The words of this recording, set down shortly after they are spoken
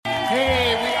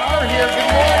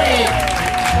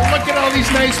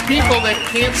nice people that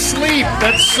can't sleep.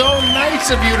 That's so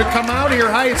nice of you to come out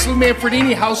here. Hi, it's Lou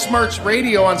Manfredini, House Smarts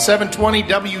Radio on 720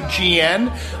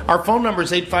 WGN. Our phone number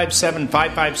is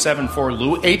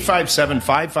 857-5574-LOU,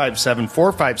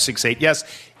 857-557-4568. Yes,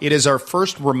 it is our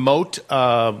first remote,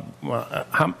 how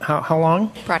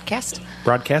long? Broadcast,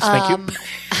 thank you.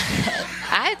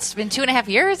 It's been 2.5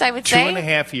 years, I would say.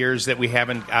 2.5 years that we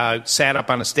haven't sat up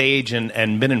on a stage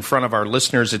and been in front of our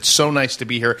listeners. It's so nice to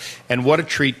be here, and what a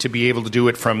treat to be able to do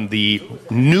it from the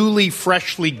newly,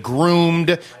 freshly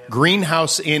groomed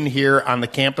Greenhouse Inn here on the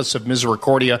campus of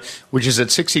Misericordia, which is at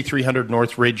 6300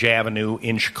 North Ridge Avenue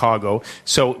in Chicago.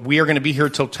 So we are going to be here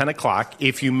till 10 o'clock.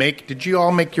 If you did you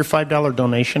all make your $5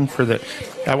 donation for the...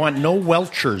 I want no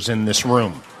Welchers in this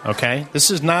room. Okay?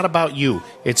 This is not about you.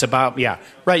 It's about,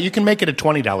 right, you can make it a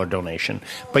 $20 donation,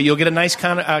 but you'll get a nice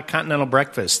continental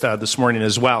breakfast this morning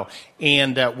as well.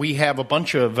 And we have a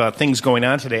bunch of things going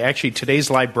on today. Actually, today's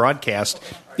live broadcast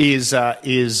is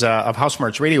of House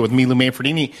Smarts Radio with me, Lou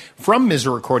Manfredini, from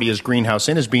Misericordia's Greenhouse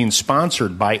Inn, is being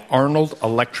sponsored by Arnold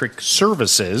Electric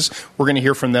Services. We're going to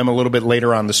hear from them a little bit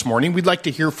later on this morning. We'd like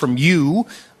to hear from you,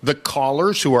 the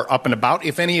callers who are up and about.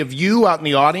 If any of you out in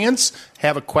the audience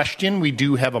have a question, we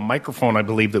do have a microphone, I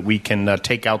believe, that we can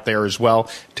take out there as well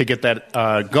to get that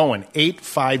going.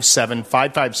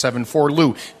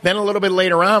 857-5574-LOU. Then a little bit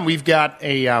later on, we've got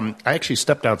I actually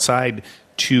stepped outside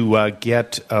to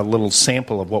get a little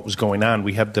sample of what was going on.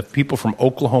 We have the people from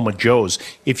Oklahoma Joe's.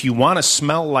 If you want to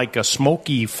smell like a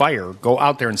smoky fire, go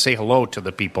out there and say hello to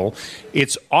the people.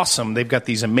 It's awesome. They've got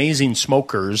these amazing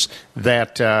smokers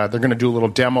that they're going to do a little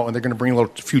demo, and they're going to bring a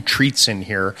few treats in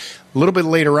here. A little bit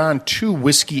later on, 2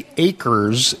 Whiskey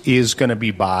Acres is going to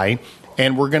be by,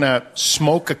 and we're going to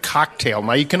smoke a cocktail.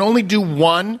 Now, you can only do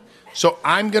one, so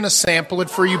I'm going to sample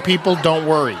it for you people. Don't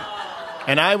worry.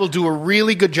 And I will do a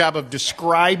really good job of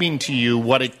describing to you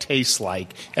what it tastes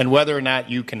like and whether or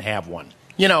not you can have one.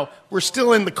 You know, we're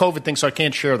still in the COVID thing, so I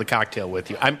can't share the cocktail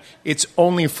with you. It's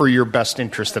only for your best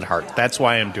interest at heart. That's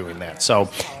why I'm doing that.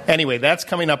 So anyway, that's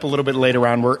coming up a little bit later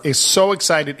on. We're so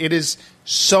excited. It is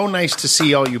so nice to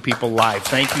see all you people live.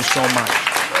 Thank you so much.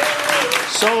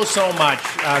 So much.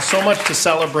 So much to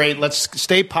celebrate. Let's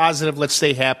stay positive. Let's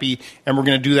stay happy. And we're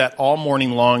going to do that all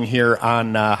morning long here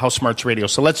on House Smarts Radio.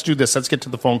 So let's do this. Let's get to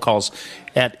the phone calls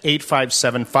at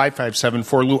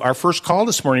 857-5574-LOU. Our first call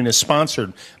this morning is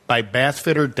sponsored by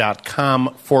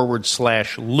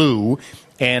bathfitter.com/Lou.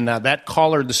 And that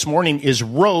caller this morning is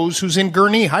Rose, who's in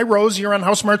Gurnee. Hi, Rose. You're on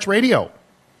House Smarts Radio.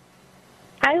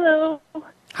 Hi, Lou.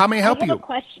 How may I help you? I have a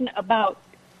question about...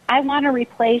 I want to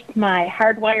replace my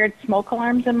hardwired smoke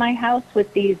alarms in my house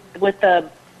with the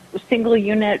single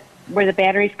unit where the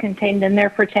battery's contained in there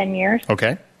for 10 years.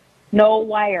 Okay. No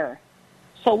wire.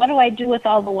 So what do I do with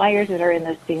all the wires that are in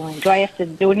the ceiling? Do I have to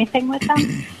do anything with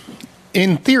them?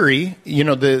 In theory, you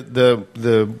know,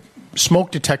 the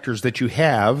smoke detectors that you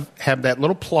have that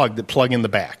little plug that plug in the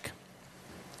back.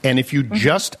 And if you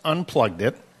just unplugged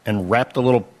it and wrapped a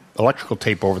little electrical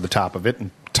tape over the top of it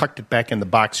and tucked it back in the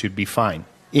box, you'd be fine.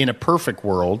 In a perfect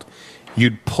world,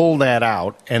 you'd pull that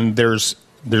out, and there's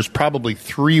probably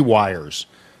 3 wires,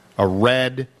 a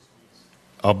red,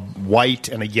 a white,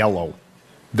 and a yellow,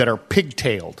 that are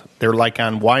pigtailed. They're like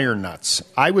on wire nuts.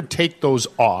 I would take those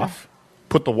off,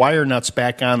 put the wire nuts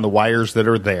back on the wires that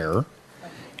are there,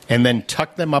 and then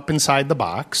tuck them up inside the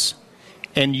box,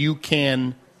 and you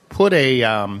can put a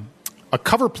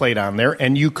cover plate on there,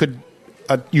 and you could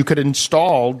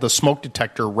install the smoke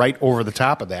detector right over the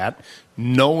top of that,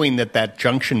 knowing that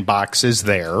junction box is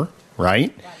there,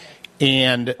 right?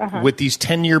 And with these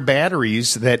 10-year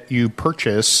batteries that you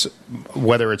purchase,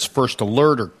 whether it's First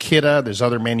Alert or Kidde, there's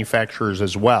other manufacturers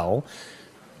as well.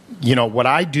 You know, what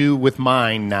I do with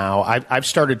mine now, I've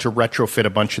started to retrofit a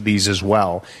bunch of these as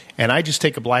well, and I just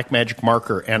take a black magic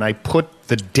marker and I put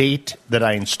the date that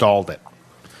I installed it.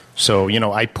 So, you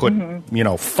know, I put,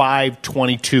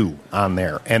 5/22 on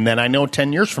there. And then I know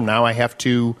 10 years from now I have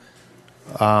to,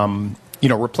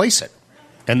 replace it.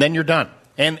 And then you're done.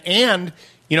 And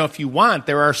if you want,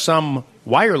 there are some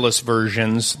wireless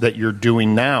versions that you're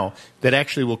doing now that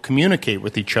actually will communicate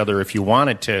with each other if you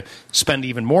wanted to spend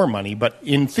even more money. But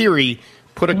in theory,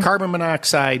 put a carbon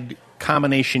monoxide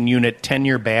combination unit,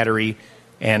 10-year battery,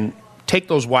 and take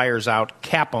those wires out,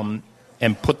 cap them,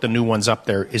 and put the new ones up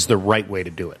there is the right way to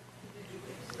do it.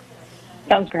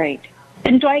 Sounds great.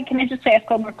 And can I just ask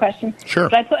one more question? Sure.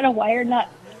 Do I put a wire nut?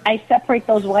 I separate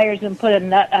those wires and put a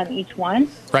nut on each one?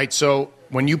 Right. So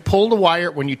when you pull the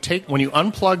wire, when you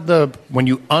unplug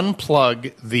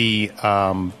the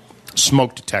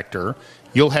smoke detector,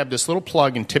 you'll have this little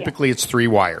plug, and typically it's 3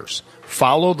 wires.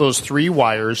 Follow those 3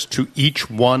 wires to each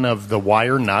one of the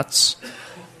wire nuts,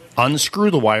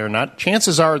 unscrew the wire nut.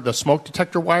 Chances are the smoke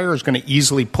detector wire is going to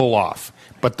easily pull off.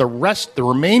 But the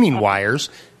remaining wires,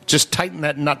 just tighten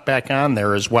that nut back on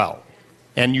there as well.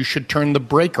 And you should turn the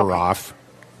breaker off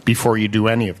before you do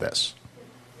any of this.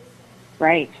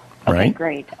 Right. Okay, Right?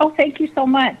 great. Oh, thank you so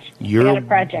much. You're We got a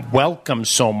project. welcome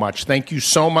so much. Thank you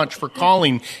so much for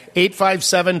calling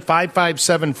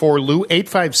 857-5574-LOU,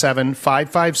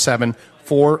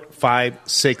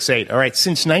 857-557-4568. All right,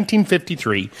 since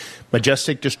 1953,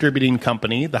 Majestic Distributing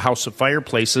Company, the House of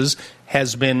Fireplaces,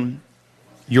 has been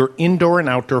your indoor and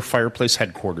outdoor fireplace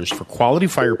headquarters for quality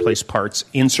fireplace parts,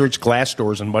 inserts, glass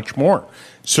doors, and much more.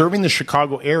 Serving the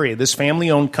Chicago area, this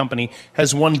family-owned company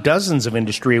has won dozens of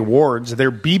industry awards.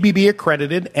 They're BBB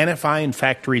accredited, NFI and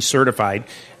factory certified,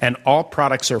 and all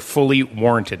products are fully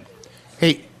warranted.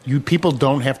 Hey, you people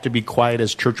don't have to be quiet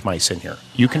as church mice in here.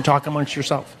 You can talk amongst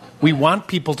yourself. We want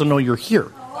people to know you're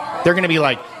here. They're going to be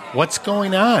like, what's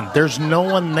going on? There's no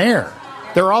one there.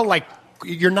 They're all like,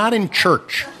 you're not in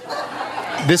church.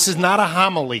 This is not a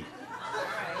homily.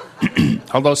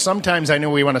 Although sometimes I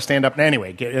know we want to stand up.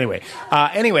 Anyway,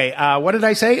 what did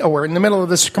I say? Oh, we're in the middle of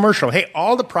this commercial. Hey,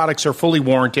 all the products are fully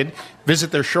warranted. Visit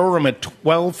their showroom at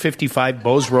 1255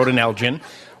 Bowes Road in Elgin,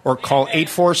 or call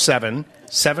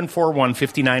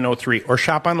 847-741-5903, or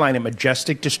shop online at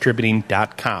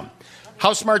majesticdistributing.com.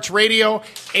 House Smarts Radio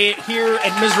here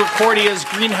at Misericordia's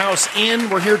Greenhouse Inn.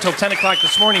 We're here till 10 o'clock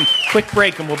this morning. Quick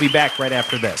break, and we'll be back right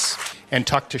after this. And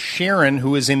talk to Sharon,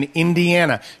 who is in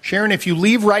Indiana. Sharon, if you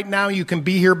leave right now, you can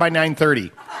be here by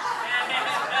 9:30.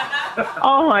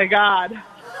 Oh, my God.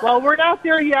 Well, we're not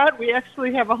there yet. We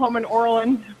actually have a home in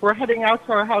Orland. We're heading out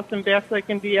to our house in Bass Lake,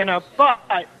 Indiana.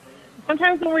 But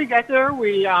sometimes when we get there,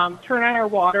 we turn on our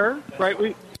water,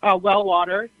 right? Well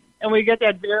water, and we get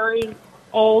that very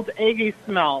old, eggy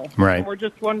smell. Right. And we're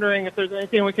just wondering if there's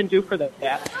anything we can do for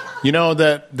that. You know,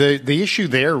 the issue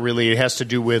there really has to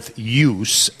do with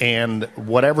use, and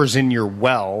whatever's in your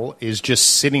well is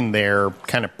just sitting there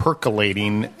kind of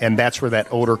percolating, and that's where that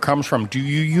odor comes from. Do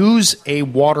you use a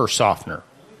water softener?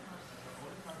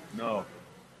 No.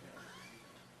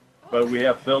 But we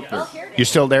have filters. You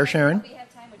still there, Sharon?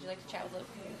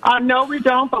 No, we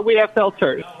don't, but we have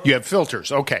filters. You have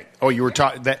filters. Okay. Oh, you were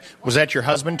talking. Was that your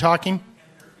husband talking?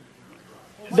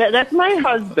 That's my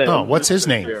husband. Oh, what's his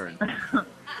name?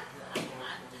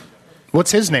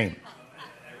 What's his name?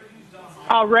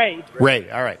 Ray. Ray.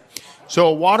 All right. So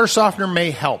a water softener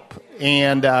may help,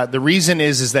 and the reason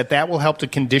is that will help to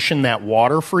condition that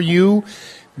water for you.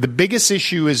 The biggest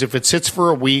issue is if it sits for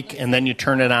a week and then you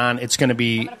turn it on, it's going to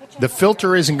be the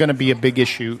filter isn't going to be a big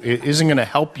issue. It isn't going to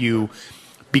help you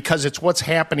because it's what's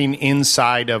happening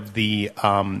inside of the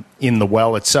in the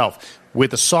well itself.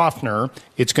 With a softener,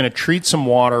 it's going to treat some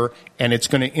water, and it's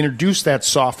going to introduce that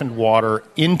softened water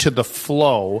into the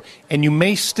flow, and you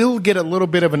may still get a little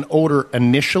bit of an odor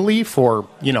initially for,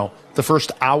 the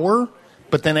first hour,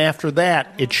 but then after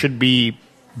that, it should be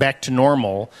back to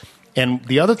normal. And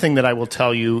the other thing that I will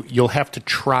tell you, you'll have to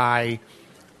try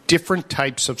different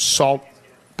types of salt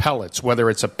pellets, whether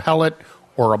it's a pellet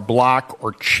or a block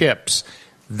or chips.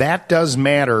 That does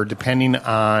matter depending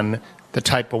on the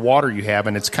type of water you have,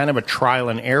 and it's kind of a trial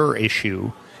and error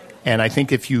issue. And I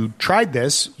think if you tried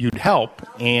this, you'd help.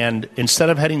 And instead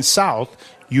of heading south,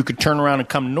 you could turn around and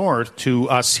come north to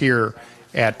us here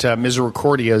at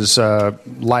Misericordia's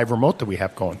live remote that we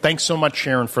have going. Thanks so much,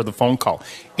 Sharon, for the phone call.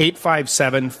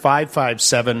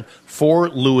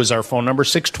 857-557-4LOU is our phone number.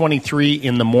 6:23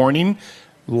 in the morning,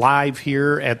 live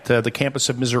here at the campus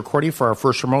of Misericordia for our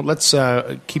first remote. Let's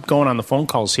keep going on the phone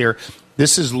calls here.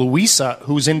 This is Louisa,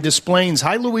 who's in Des Plaines.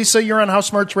 Hi, Louisa. You're on House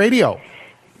Smarts Radio.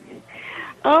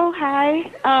 Oh, hi.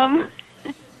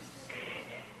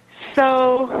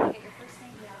 So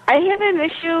I have an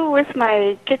issue with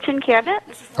my kitchen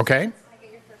cabinets. Okay.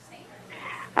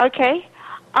 Okay.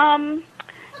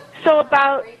 So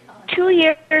about 2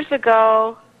 years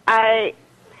ago, I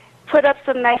put up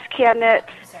some nice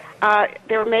cabinets.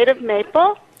 They were made of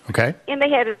maple. Okay. And they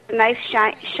had a nice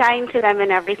shine to them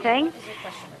and everything.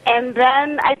 And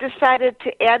then I decided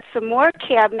to add some more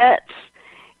cabinets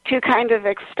to kind of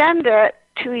extend it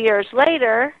 2 years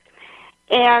later.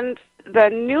 And the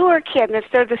newer cabinets,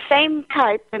 they're the same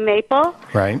type, the maple.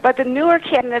 Right. But the newer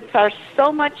cabinets are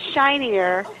so much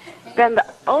shinier than the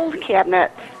old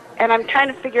cabinets. And I'm trying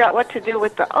to figure out what to do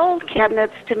with the old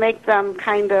cabinets to make them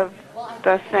kind of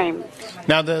the same.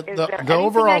 Now, the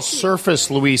overall surface,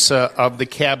 Louisa, of the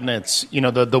cabinets,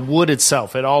 the wood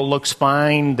itself, it all looks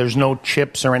fine. There's no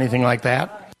chips or anything like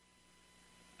that?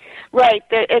 Right.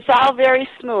 It's all very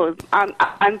smooth on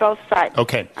both sides.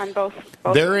 Okay. On both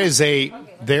There is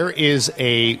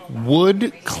a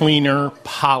wood cleaner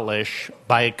polish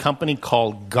by a company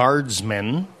called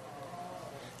Guardsman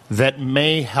that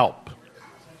may help.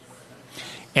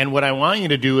 And what I want you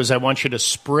to do is I want you to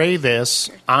spray this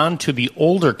onto the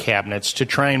older cabinets to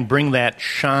try and bring that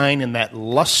shine and that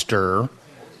luster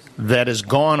that is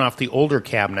gone off the older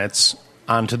cabinets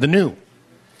onto the new.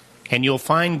 And you'll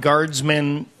find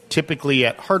Guardsmen typically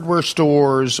at hardware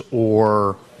stores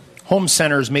or home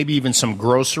centers, maybe even some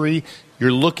grocery.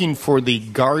 You're looking for the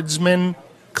Guardsman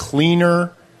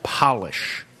Cleaner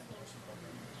Polish.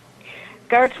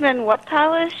 Guardsman what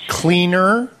polish?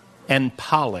 Cleaner and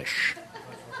polish.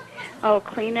 Oh,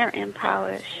 cleaner and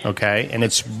polish. Okay, and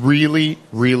it's really,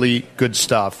 really good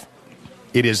stuff.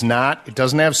 It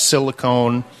doesn't have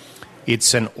silicone.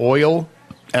 It's an oil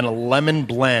and a lemon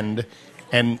blend,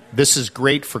 and this is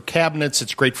great for cabinets.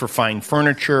 It's great for fine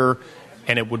furniture,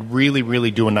 and it would really,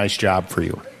 really do a nice job for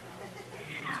you.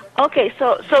 Okay,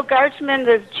 so Guardsman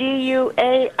is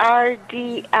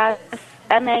Guardsman?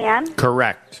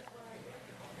 Correct.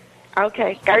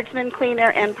 Okay, Guardsman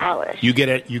Cleaner and Polish. You get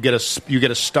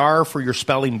a star for your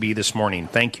spelling bee this morning.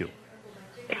 Thank you.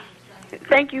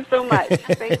 Thank you so much.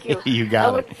 Thank you. You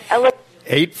got it.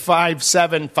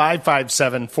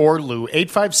 857-557-4Lou.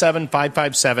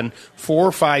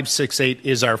 857-557-4568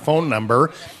 is our phone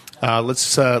number.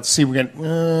 Let's see. We have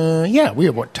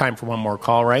time for one more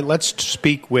call, right? Let's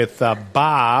speak with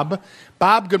Bob.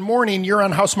 Bob, good morning. You're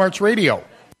on House Smarts Radio.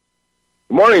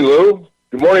 Good morning, Lou.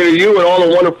 Good morning to you and all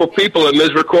the wonderful people at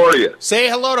Misericordia. Say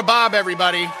hello to Bob,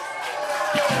 everybody.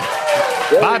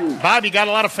 Bob, you got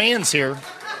a lot of fans here.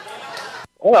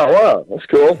 Oh, wow. That's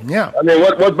cool. Yeah. I mean,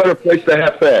 what better place to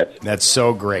have fans? That's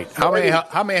so great. How may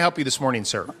I help you this morning,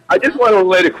 sir? I just want to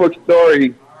relate a quick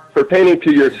story pertaining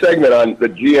to your segment on the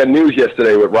GN News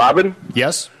yesterday with Robin.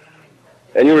 Yes.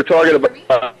 And you were talking about...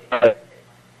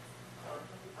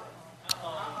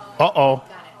 Uh-oh.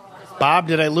 Bob,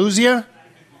 did I lose you?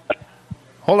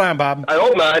 Hold on, Bob. I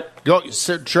hope not. Go.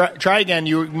 Sir, try again.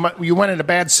 You went in a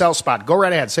bad cell spot. Go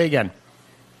right ahead. Say again.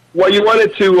 Well, you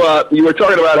wanted to. You were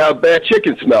talking about how bad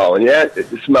chickens smell, and you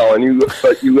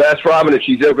asked Robin if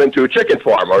she's ever been to a chicken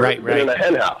farm or been in a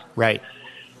hen house. Right.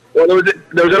 Well,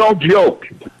 there was an old joke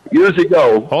years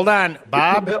ago. Hold on,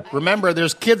 Bob. Remember,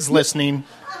 there's kids listening.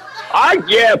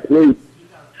 Yeah, please.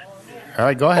 All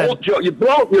right, go ahead. Old joke.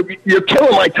 You're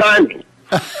killing my timing.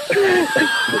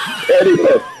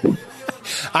 Anyway.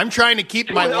 I'm trying to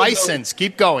keep my license.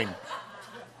 Keep going.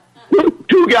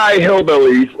 Two guy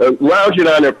hillbillies lounging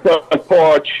on their front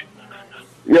porch,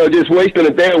 just wasting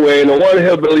a day away, and the one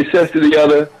hillbilly says to the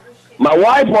other, "My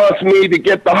wife wants me to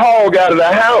get the hog out of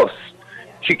the house.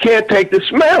 She can't take the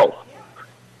smell."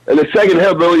 And the second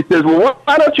hillbilly says, "Well,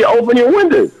 why don't you open your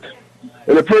windows?"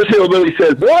 And the first hillbilly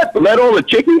says, "What? Let all the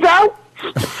chickens out?"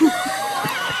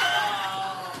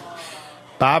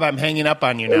 Bob, I'm hanging up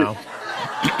on you now.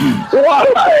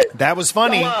 What? That was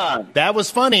funny. That was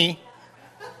funny.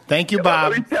 Thank you,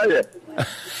 Bob. Let me tell you.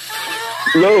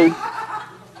 Lou,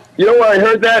 you know where I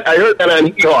heard that? I heard that on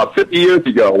Hee-Haw 50 years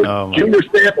ago. Junior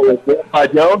Sample and Grandpa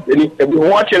Jones, and we were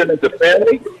watching it as a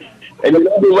family, and you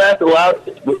know who laughed aloud?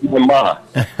 With my mom.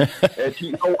 And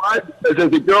you know why? Because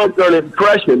as a girl during a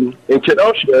depression in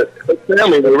Kenosha, her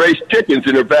family would raise chickens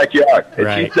in her backyard.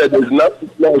 And she said there's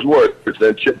nothing smells worse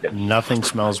than chicken. Nothing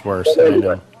smells worse. I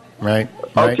know. Right.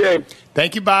 Okay.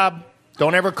 Thank you, Bob.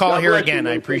 Don't ever call here again.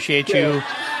 I appreciate you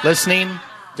listening.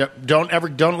 Don't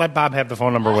let Bob have the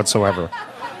phone number whatsoever.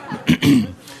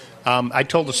 I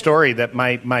told a story that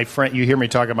my friend, you hear me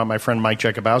talking about my friend Mike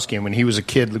Jakubowski, and when he was a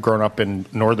kid growing up in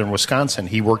northern Wisconsin,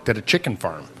 he worked at a chicken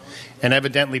farm. And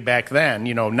evidently back then,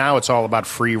 now it's all about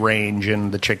free range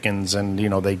and the chickens and,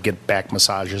 they get back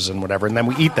massages and whatever, and then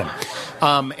we eat them.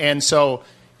 And so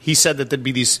he said that there'd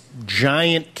be these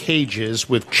giant cages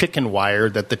with chicken wire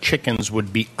that the chickens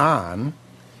would be on,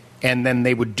 and then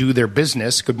they would do their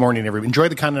business. Good morning, everybody. Enjoy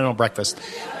the continental breakfast.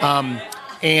 And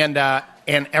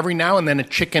every now and then a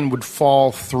chicken would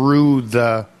fall through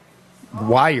the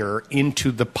wire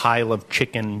into the pile of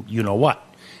chicken you-know-what.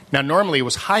 Now, normally it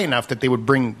was high enough that they would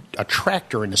bring a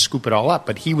tractor in to scoop it all up,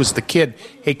 but he was the kid.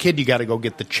 Hey, kid, you got to go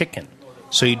get the chicken.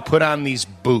 So he'd put on these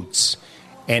boots.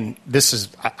 And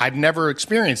I've never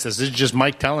experienced this. This is just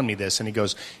Mike telling me this. And he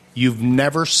goes, "You've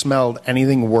never smelled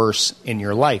anything worse in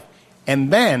your life.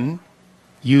 And then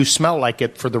you smell like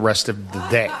it for the rest of the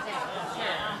day."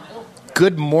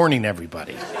 Good morning,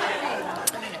 everybody.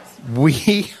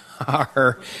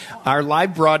 Our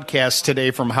live broadcast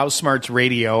today from House Smarts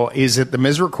Radio is at the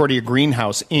Misericordia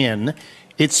Greenhouse Inn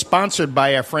It's sponsored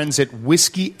by our friends at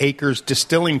Whiskey Acres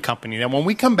Distilling Company. Now, when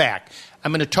we come back,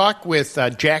 I'm going to talk with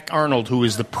Jack Arnold, who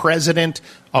is the president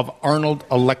of Arnold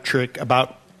Electric,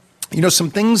 about some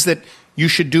things that you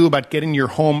should do about getting your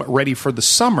home ready for the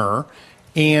summer.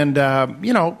 And,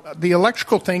 the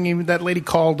electrical thing, that lady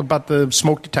called about the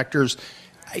smoke detectors.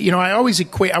 I always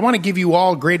I want to give you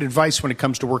all great advice when it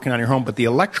comes to working on your home, but the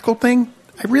electrical thing,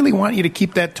 I really want you to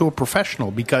keep that to a professional,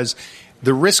 because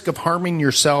the risk of harming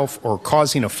yourself or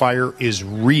causing a fire is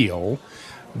real.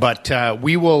 But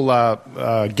we will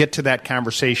get to that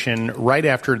conversation right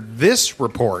after this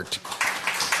report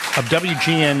of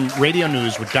WGN Radio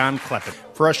News with Don Kleppen.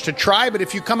 For us to try, but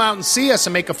if you come out and see us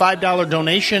and make a $5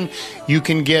 donation, you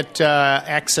can get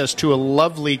access to a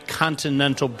lovely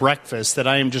continental breakfast that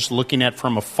I am just looking at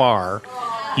from afar.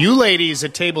 You ladies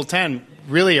at Table 10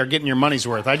 really are getting your money's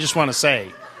worth, I just want to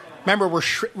say. Remember, we're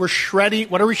shredding.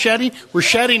 What are we shedding? We're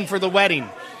shedding for the wedding.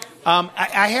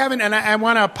 I haven't, and I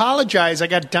want to apologize. I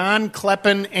got Don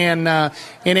Kleppen and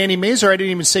Andy Mazur. I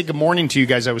didn't even say good morning to you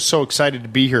guys. I was so excited to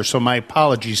be here, so my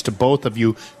apologies to both of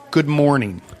you. Good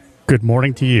morning. Good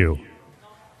morning to you.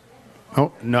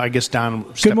 Oh, no, I guess Don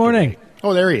stepped Good morning. away.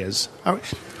 Oh, there he is.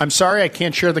 I'm sorry I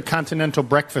can't share the continental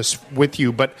breakfast with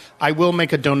you, but I will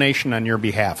make a donation on your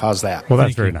behalf. How's that? Well,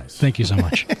 that's very nice. Thank you so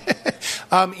much.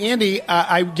 Andy,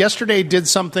 I yesterday did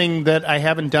something that I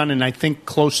haven't done in, I think,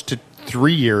 close to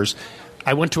 3 years.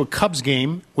 I went to a Cubs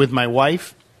game with my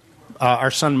wife, our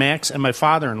son Max, and my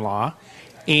father-in-law,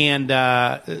 and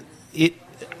that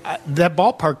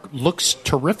ballpark looks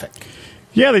terrific.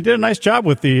 Yeah, they did a nice job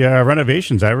with the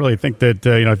renovations. I really think that,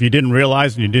 if you didn't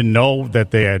realize and you didn't know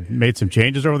that they had made some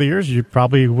changes over the years, you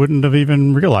probably wouldn't have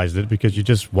even realized it, because you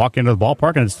just walk into the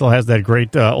ballpark and it still has that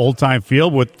great old-time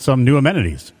feel with some new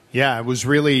amenities. Yeah, it was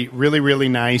really, really, really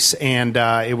nice, and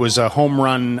it was a home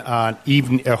run a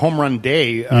home run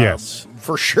day, yes,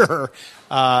 for sure.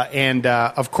 And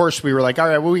of course, we were like, all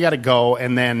right, well, we got to go.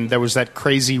 And then there was that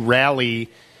crazy rally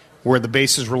where the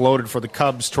bases were loaded for the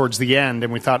Cubs towards the end,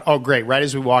 and we thought, oh, great, right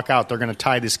as we walk out, they're going to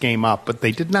tie this game up. But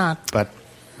they did not. But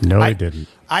no, they didn't.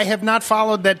 I have not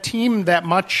followed that team that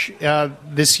much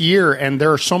this year, and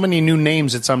there are so many new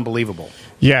names, it's unbelievable.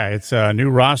 Yeah, it's a new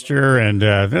roster, and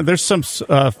there's some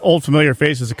old familiar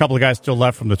faces. A couple of guys still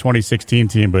left from the 2016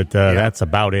 team, but that's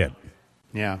about it.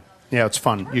 Yeah. Yeah, it's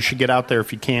fun. You should get out there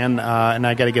if you can. And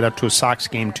I got to get up to a Sox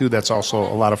game, too. That's also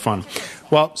a lot of fun.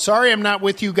 Well, sorry I'm not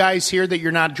with you guys here, that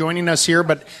you're not joining us here.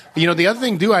 But, the other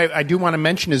thing, I do want to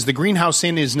mention is the Greenhouse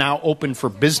Inn is now open for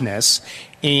business.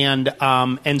 And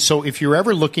so if you're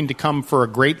ever looking to come for a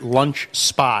great lunch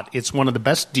spot, it's one of the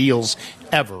best deals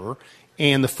ever.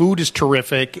 And the food is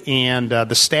terrific, and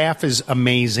the staff is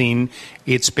amazing.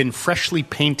 It's been freshly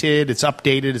painted. It's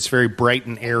updated. It's very bright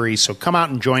and airy. So come out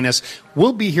and join us.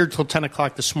 We'll be here till 10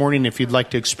 o'clock this morning if you'd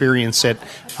like to experience it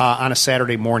on a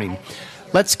Saturday morning.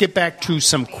 Let's get back to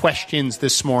some questions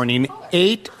this morning.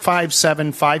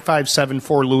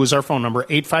 857-557-4LOU is our phone number,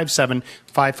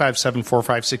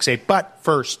 857-557-4568. But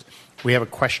first, we have a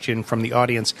question from the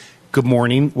audience. Good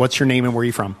morning. What's your name and where are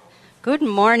you from? Good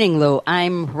morning, Lou.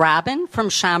 I'm Robin from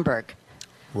Schaumburg.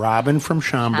 Robin from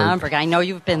Schaumburg. Schaumburg. I know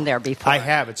you've been there before. I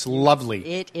have. It's lovely.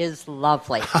 It is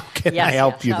lovely. How can I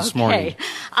help you this morning?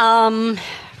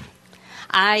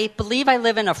 I believe I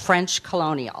live in a French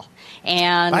colonial.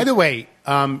 And by the way,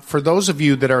 for those of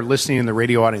you that are listening in the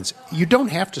radio audience, you don't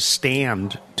have to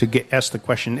stand to ask the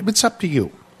question. It's up to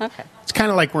you. Okay. It's kind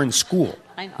of like we're in school,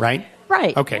 I know. right?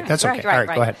 Right. Okay, right, that's okay. Right, all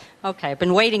right, go ahead. Okay, I've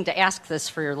been waiting to ask this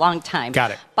for a long time.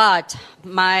 Got it. But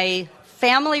my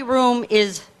family room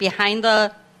is behind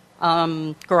the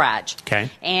garage. Okay.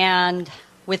 And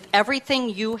with everything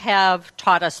you have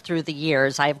taught us through the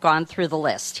years, I've gone through the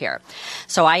list here.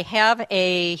 So I have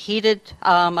a heated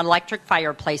electric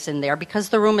fireplace in there because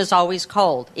the room is always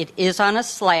cold. It is on a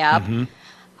slab. Mm-hmm.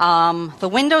 The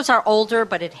windows are older,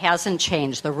 but it hasn't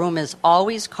changed. The room is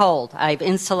always cold. I've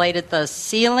insulated the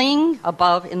ceiling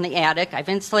above in the attic. I've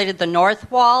insulated the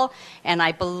north wall, and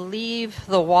I believe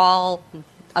the wall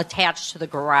attached to the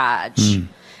garage. Mm.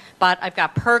 But I've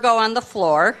got Pergo on the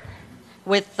floor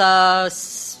with the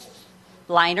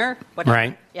liner. Whatever.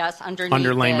 Right. Yes, underneath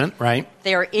underlayment, it. Right.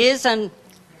 There is a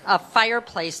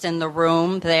fireplace in the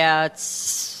room that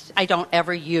I don't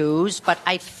ever use, but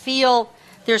I feel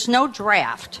there's no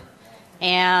draft.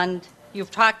 And you've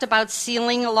talked about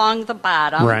sealing along the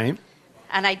bottom. Right.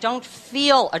 And I don't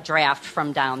feel a draft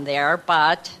from down there,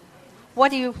 but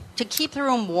to keep the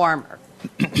room warmer?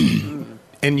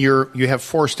 And you have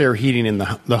forced air heating in the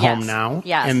home now?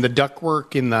 Yes. And the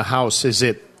ductwork in the house, is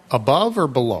it above or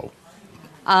below?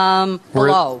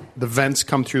 Below. The vents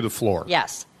come through the floor?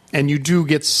 Yes. And you do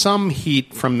get some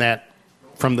heat from that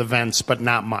from the vents, but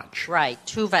not much. Right,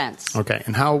 2 vents. Okay,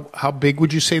 and how big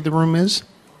would you say the room is?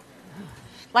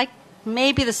 Like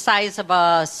maybe the size of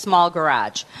a small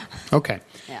garage. Okay.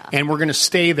 Yeah. And we're going to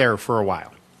stay there for a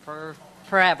while. For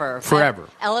forever. Forever.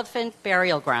 Elephant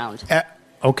burial ground.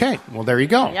 Okay, well, there you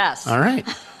go. Yes. All right.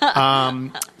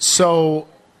 So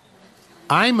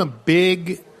I'm a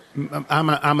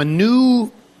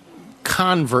new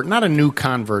convert, not a new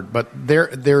convert, but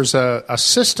there's a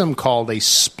system called a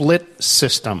split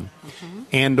system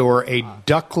and or a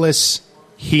ductless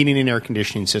heating and air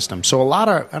conditioning system. So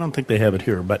I don't think they have it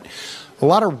here, but a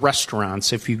lot of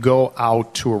restaurants, if you go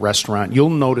out to a restaurant, you'll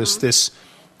notice this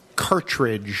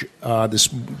cartridge, this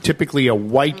typically a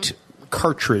white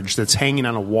cartridge that's hanging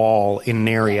on a wall in an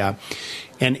area,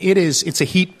 and it's a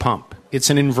heat pump. It's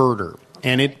an inverter,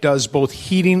 and it does both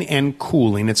heating and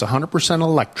cooling. It's 100%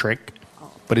 electric,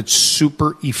 but it's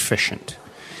super efficient.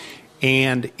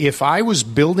 And if I was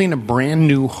building a brand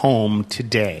new home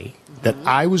today that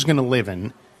I was going to live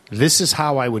in, this is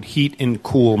how I would heat and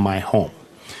cool my home.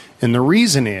 And the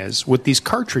reason is, with these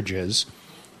cartridges,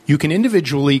 you can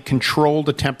individually control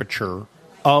the temperature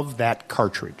of that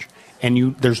cartridge.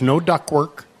 And there's no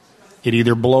ductwork. It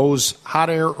either blows hot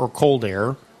air or cold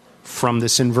air from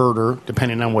this inverter,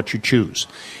 depending on what you choose.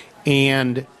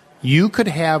 And you could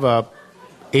have a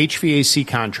HVAC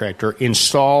contractor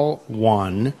install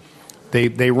one.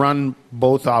 They run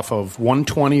both off of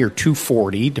 120 or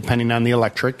 240, depending on the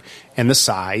electric and the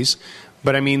size.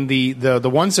 But I mean,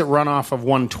 the ones that run off of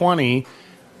 120,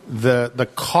 the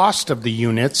cost of the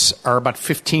units are about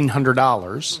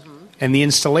 $1,500, and the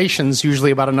installation's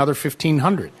usually about another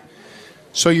 $1,500.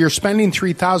 So you're spending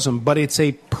 $3,000, but it's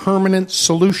a permanent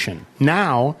solution.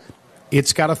 Now,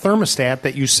 it's got a thermostat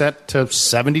that you set to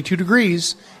 72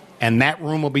 degrees, and that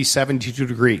room will be 72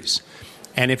 degrees.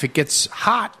 And if it gets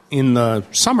hot in the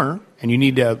summer and you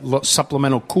need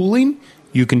supplemental cooling,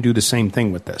 you can do the same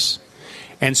thing with this.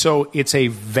 And so it's a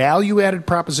value-added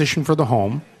proposition for the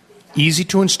home, easy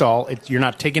to install. You're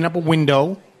not taking up a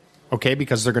window, okay,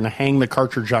 because they're going to hang the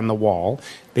cartridge on the wall.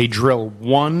 They drill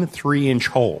 1 3-inch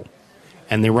hole,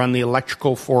 and they run the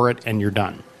electrical for it, and you're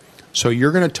done. So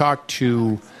you're going to talk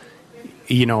to,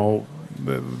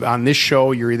 on this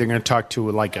show, you're either going to talk to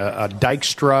like a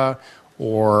Dykstra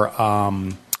or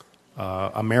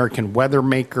American Weather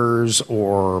Makers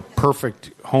or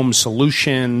Perfect Home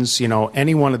Solutions,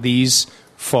 any one of these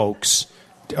folks,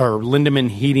 or Lindemann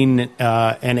Heating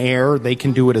and Air, they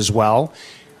can do it as well.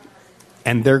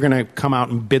 And they're going to come out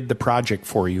and bid the project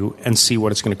for you and see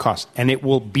what it's going to cost. And it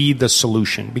will be the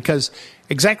solution. Because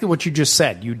exactly what you just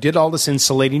said, you did all this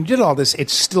insulating, you did all this,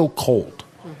 it's still cold.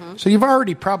 Mm-hmm. So you've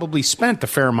already probably spent a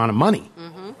fair amount of money.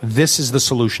 Mm-hmm. This is the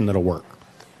solution that'll work.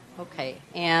 Okay.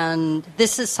 And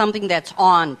this is something that's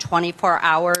on 24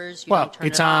 hours?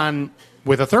 It's on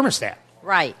with a thermostat.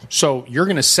 Right. So you're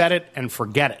going to set it and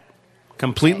forget it.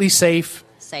 Completely safe.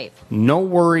 Safe. No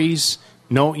worries.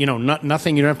 No,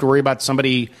 nothing. You don't have to worry about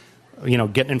somebody,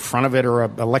 getting in front of it or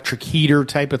an electric heater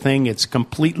type of thing. It's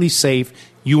completely safe.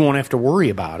 You won't have to worry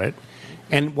about it.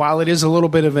 And while it is a little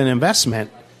bit of an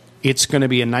investment, it's going to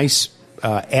be a nice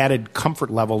added comfort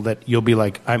level that you'll be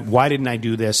like, why didn't I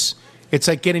do this? It's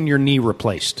like getting your knee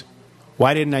replaced.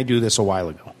 Why didn't I do this a while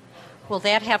ago? Will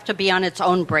that have to be on its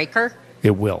own breaker?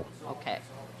 It will. Okay.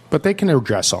 But they can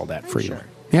address all that for you. Yeah.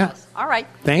 Yes. All right.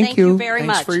 Thank you very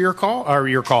much. Thanks for your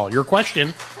your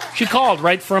question. She called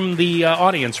right from the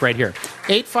audience right here.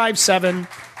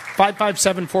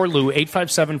 857-557-4LOU,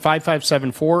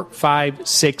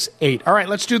 857-557-4568. All right,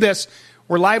 let's do this.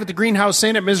 We're live at the Greenhouse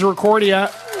Inn at Misericordia.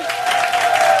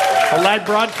 A live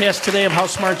broadcast today of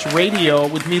House Smarts Radio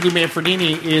with me, Lou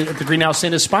Manfredini, at the Greenhouse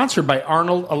Inn is sponsored by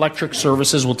Arnold Electric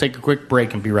Services. We'll take a quick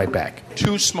break and be right back.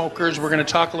 2 smokers. We're going to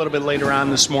talk a little bit later on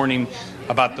this morning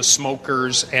about the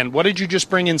smokers. And what did you just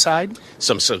bring inside?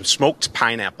 Some smoked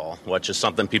pineapple, which is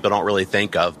something people don't really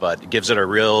think of, but it gives it a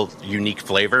real unique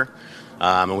flavor.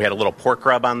 And we had a little pork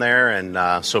rub on there,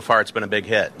 and so far it's been a big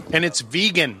hit. And it's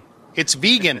vegan. It's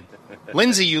vegan.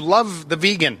 Lindsay, you love the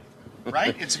vegan.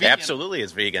 Right? It's vegan. Absolutely,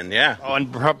 it's vegan, yeah. Oh,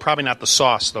 and probably not the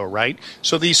sauce, though, right?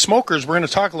 So these smokers, we're going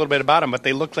to talk a little bit about them, but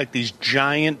they look like these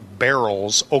giant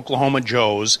barrels, Oklahoma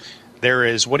Joes. There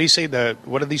is, what do you say,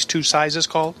 what are these 2 sizes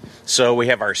called? So we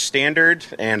have our standard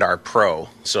and our pro.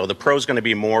 So the pro is going to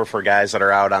be more for guys that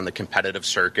are out on the competitive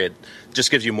circuit. Just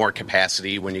gives you more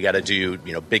capacity when you got to do,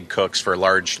 big cooks for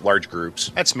large groups.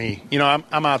 That's me. I'm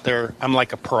out there. I'm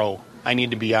like a pro. I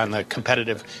need to be on the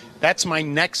competitive. That's my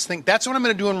next thing. That's what I'm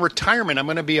going to do in retirement. I'm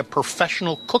going to be a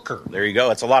professional cooker. There you go.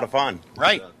 It's a lot of fun.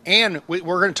 Right. And we're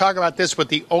going to talk about this with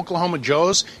the Oklahoma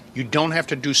Joes. You don't have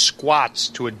to do squats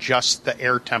to adjust the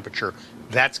air temperature.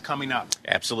 That's coming up.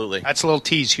 Absolutely. That's a little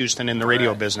tease, Houston, in the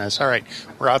radio business. All right,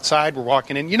 we're outside. We're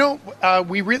walking in. You know,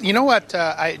 you know what?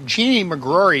 Jeannie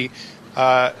McGrory,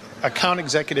 account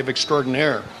executive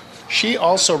extraordinaire. She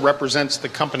also represents the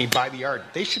company By the Yard.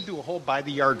 They should do a whole By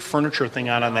the Yard furniture thing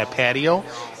out on that patio,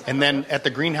 and then at the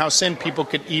Greenhouse Inn, people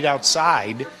could eat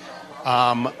outside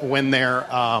when they're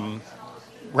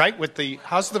right with the.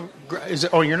 How's the? Is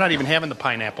it? Oh, you're not even having the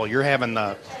pineapple. You're having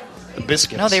the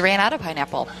biscuits. No, they ran out of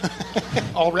pineapple.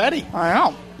 Already? I know.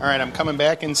 All right, I'm coming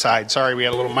back inside. Sorry, we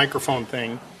had a little microphone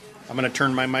thing. I'm going to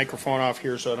turn my microphone off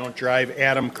here so I don't drive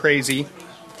Adam crazy.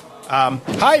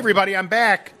 Hi, everybody. I'm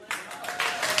back.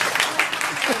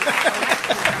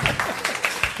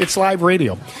 It's live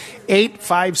radio.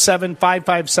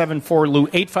 857-5574-LOU,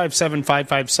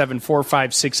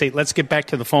 857-557-4568. Let's get back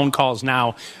to the phone calls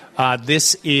now.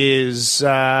 This is,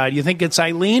 you think it's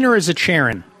Eileen or is it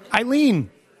Sharon? Eileen.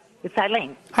 It's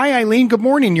Eileen. Hi, Eileen. Good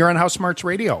morning. You're on House Smarts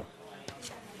Radio.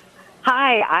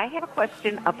 Hi, I have a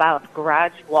question about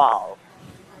garage walls.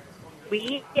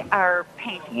 We are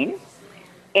painting,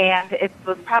 and it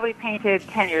was probably painted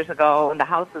 10 years ago, and the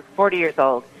house is 40 years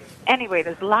old. Anyway,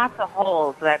 there's lots of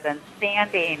holes that I've been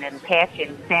sanding and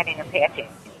patching.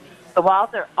 The walls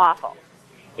are awful.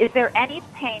 Is there any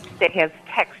paint that has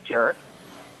texture?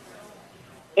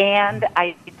 And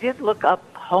I did look up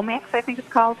Homax, I think it's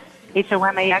called,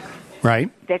 Homax.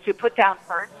 Right. That you put down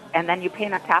first, and then you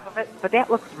paint on top of it. But that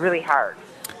looks really hard.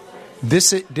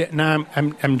 This is, now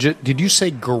did you say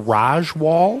garage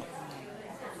wall?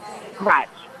 Garage,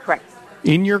 correct.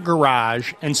 In your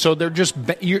garage, and so they're just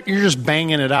you're just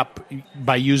banging it up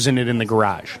by using it in the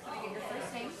garage.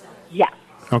 Yeah.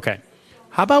 Okay.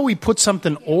 How about we put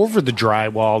something over the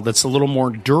drywall that's a little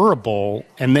more durable,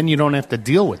 and then you don't have to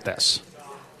deal with this?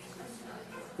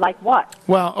 Like what?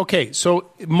 Well, okay,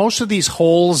 so most of these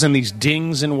holes and these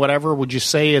dings and whatever, would you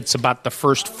say it's about the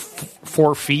first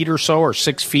 4 feet or so, or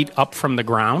 6 feet up from the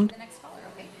ground?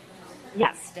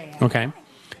 Yes. Okay.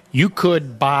 You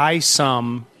could buy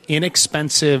some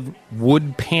inexpensive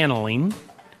wood paneling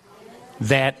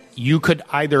that you could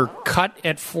either cut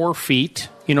at 4 feet,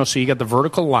 so you got the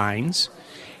vertical lines,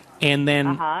 and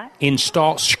then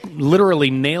install, literally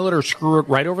nail it or screw it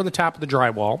right over the top of the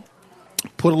drywall,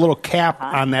 put a little cap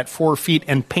on that 4 feet,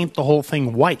 and paint the whole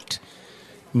thing white.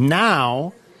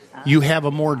 Now you have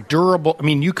a more durable,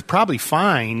 you could probably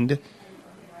find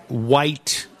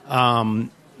white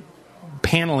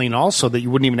paneling also that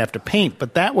you wouldn't even have to paint,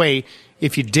 but that way,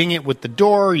 if you ding it with the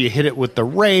door, you hit it with the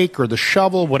rake or the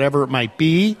shovel, whatever it might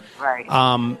be,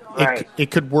 it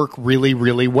could work really,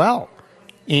 really well.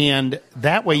 And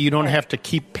that way you don't have to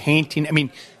keep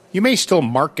painting. You may still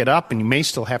mark it up and you may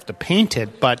still have to paint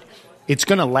it, but it's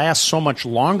going to last so much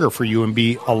longer for you and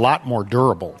be a lot more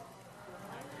durable.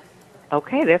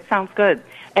 Okay, that sounds good.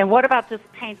 And what about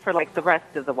just paint for, the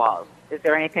rest of the walls? Is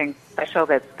there anything special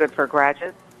that's good for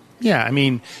garages? Yeah,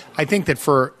 I think that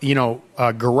for,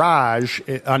 a garage,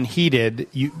 unheated,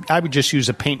 I would just use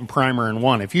a paint and primer in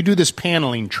one. If you do this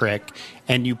paneling trick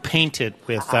and you paint it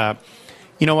with,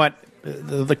 you know what,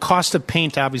 the cost of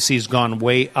paint obviously has gone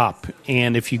way up.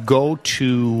 And if you go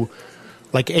to,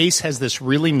 Ace has this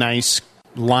really nice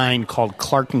line called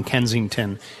Clark &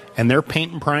 Kensington, and they're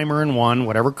paint and primer in one,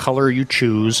 whatever color you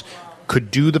choose, could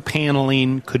do the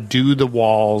paneling, could do the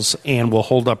walls, and will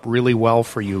hold up really well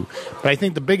for you. But I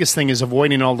think the biggest thing is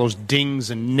avoiding all those dings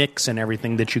and nicks and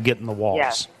everything that you get in the walls.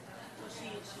 Yes.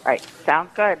 Right. Sounds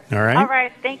good. All right. All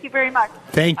right. Thank you very much.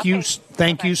 Thank you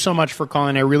so much for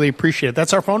calling. I really appreciate it.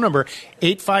 That's our phone number,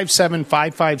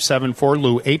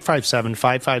 857-557-4LOU,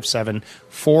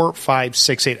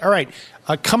 857-557-4568. All right.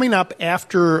 Coming up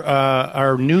after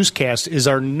our newscast is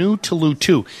our new Toulouse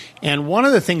 2. And one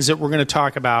of the things that we're going to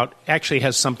talk about actually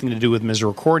has something to do with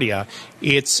Misericordia.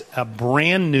 It's a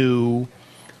brand new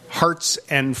Hearts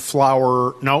and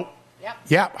Flower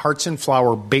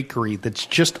bakery that's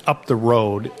just up the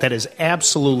road that is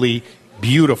absolutely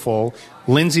beautiful.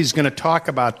 Lindsay's going to talk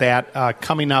about that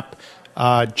coming up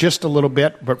just a little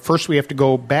bit. But first we have to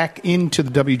go back into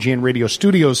the WGN Radio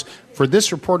studios for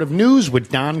this report of news with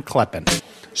Don Kleppen.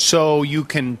 So you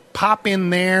can pop in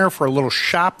there for a little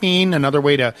shopping, another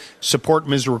way to support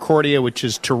Misericordia, which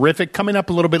is terrific. Coming up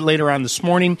a little bit later on this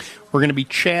morning, we're going to be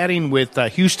chatting with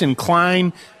Houston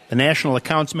Klein, the National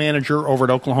Accounts Manager over at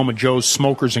Oklahoma Joe's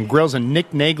Smokers and Grills, and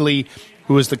Nick Nagley,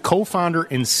 who is the co-founder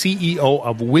and CEO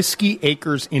of Whiskey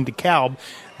Acres in DeKalb.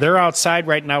 They're outside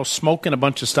right now smoking a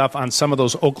bunch of stuff on some of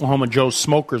those Oklahoma Joe's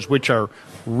smokers, which are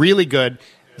really good.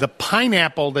 The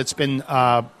pineapple that's been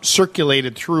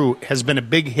circulated through has been a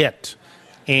big hit.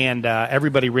 and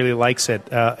everybody really likes it.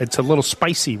 It's a little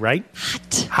spicy, right?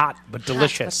 Hot, but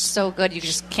delicious. But so good. You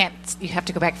just can't. You have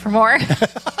to go back for more.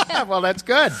 Well, that's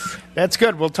good. That's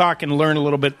good. We'll talk and learn a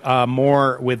little bit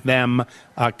more with them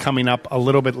coming up a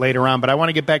little bit later on. But I want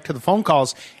to get back to the phone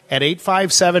calls at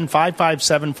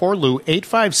 857-5574-LOU,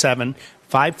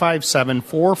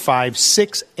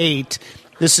 857-557-4568.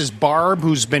 This is Barb,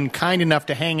 who's been kind enough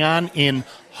to hang on in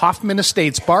Hoffman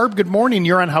Estates. Barb, good morning.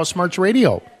 You're on House Smarts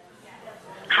Radio.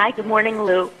 Hi, good morning,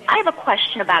 Lou. I have a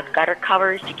question about gutter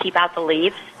covers to keep out the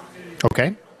leaves.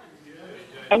 Okay.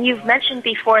 And you've mentioned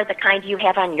before the kind you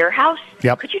have on your house.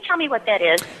 Yep. Could you tell me what that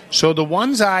is? So the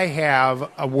ones I have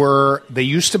they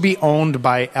used to be owned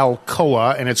by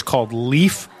Alcoa, and it's called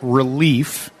Leaf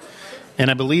Relief. And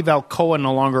I believe Alcoa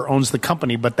no longer owns the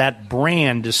company, but that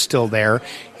brand is still there.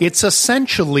 It's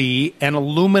essentially an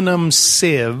aluminum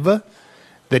sieve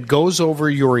that goes over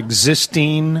your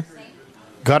existing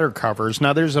gutter covers.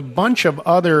 Now, there's a bunch of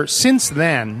other, since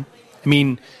then, I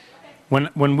mean,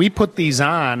 when we put these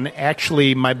on,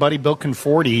 actually, my buddy Bill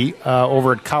Conforti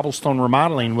over at Cobblestone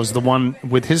Remodeling was the one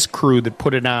with his crew that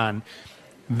put it on.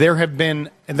 There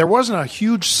wasn't a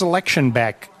huge selection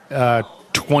back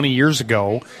 20 years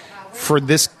ago for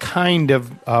this kind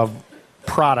of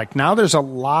product. Now there's a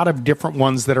lot of different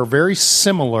ones that are very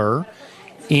similar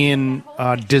in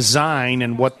design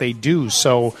and what they do.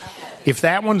 So if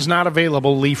that one's not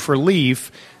available, Leaf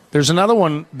Relief, there's another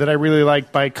one that I really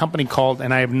like by a company called,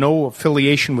 and I have no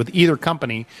affiliation with either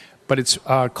company, but it's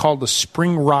called the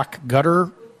Spring Rock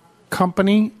Gutter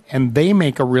Company, and they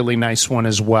make a really nice one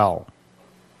as well.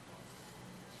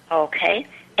 Okay.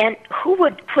 And who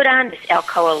would put on this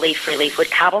Alcoa Leaf Relief? Would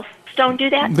Cobblestone do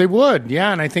that? They would,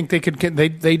 yeah, and I think they could.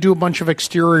 They do a bunch of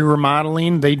exterior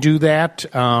remodeling. They do that.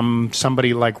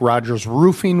 Somebody like Rogers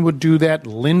Roofing would do that.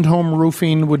 Lindholm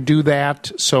Roofing would do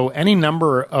that. So any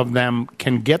number of them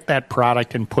can get that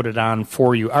product and put it on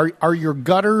for you. Are your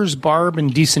gutters, Barb, in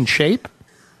decent shape?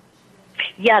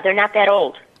 Yeah, they're not that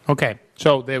old. Okay,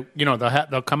 so they'll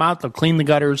come out, they'll clean the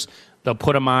gutters, they'll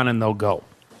put them on, and they'll go.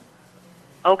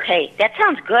 Okay, that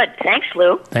sounds good. Thanks,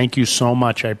 Lou. Thank you so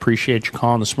much. I appreciate you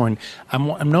calling this morning.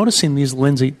 I'm noticing these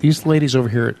ladies over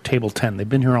here at table 10. They've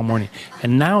been here all morning,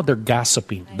 and now they're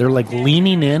gossiping. They're like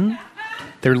leaning in.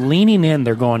 They're leaning in.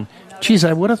 They're going, geez,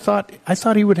 I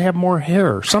thought he would have more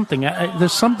hair or something.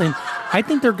 There's something. I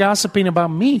think they're gossiping about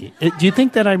me. Do you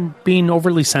think that I'm being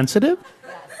overly sensitive?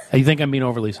 You think I'm being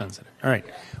overly sensitive? All right.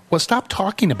 Well, stop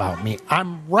talking about me.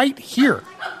 I'm right here.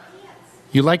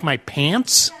 You like my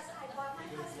pants?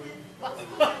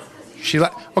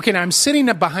 Okay, now I'm sitting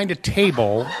behind a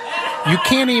table. You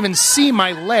can't even see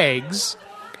my legs.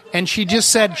 And she just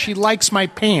said she likes my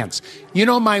pants. You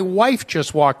know, my wife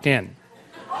just walked in.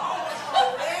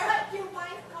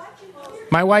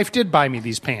 My wife did buy me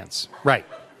these pants. Right.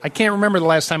 I can't remember the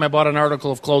last time I bought an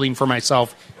article of clothing for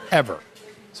myself ever.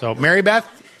 So, Mary Beth,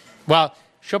 well,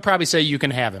 she'll probably say you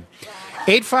can have him.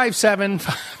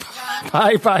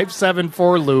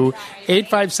 857-557-4LOU,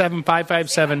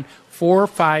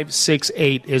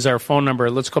 857-557-4568 is our phone number.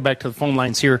 Let's go back to the phone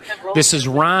lines here. This is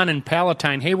Ron in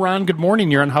Palatine. Hey, Ron, good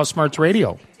morning. You're on House Smarts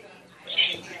Radio.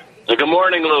 Good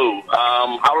morning, Lou.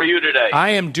 How are you today?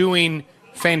 I am doing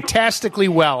fantastically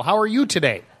well. How are you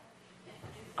today?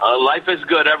 Life is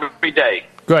good every day.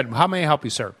 Good. How may I help you,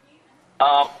 sir?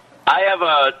 I have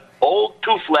an old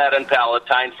two-flat in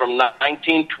Palatine from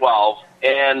 1912,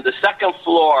 and the second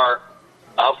floor,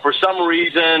 for some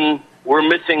reason, we're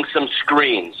missing some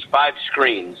screens, 5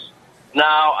 screens.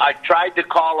 Now, I tried to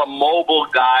call a mobile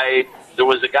guy. There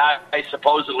was a guy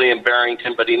supposedly in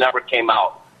Barrington, but he never came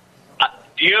out.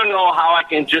 Do you know how I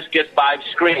can just get 5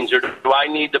 screens, or do I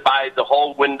need to buy the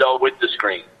whole window with the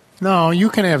screen? No, you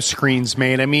can have screens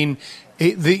made. I mean,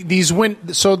 is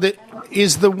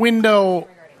the window,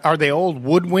 are they old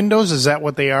wood windows? Is that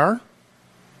what they are?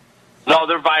 No,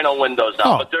 they're vinyl windows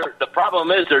now, but the problem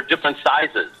is they're different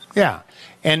sizes. Yeah.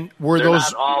 And are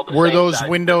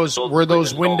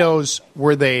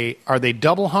they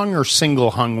double hung or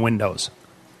single hung windows?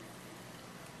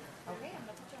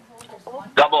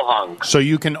 Double hung. So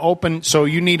you can open, so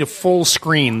you need a full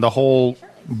screen, the whole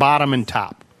bottom and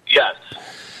top. Yes.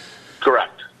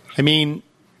 Correct. I mean,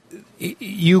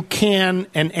 you can,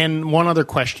 and one other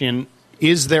question,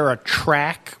 is there a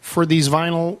track for these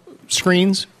vinyl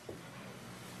screens?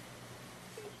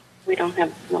 We don't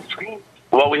have no frame.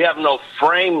 Well, we have no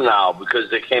frame now because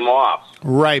they came off.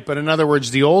 Right, but in other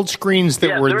words, the old screens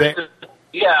that were there...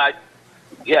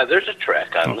 Yeah, there's a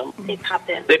track on them. They pop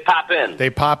in. They pop in. They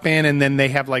pop in, and then they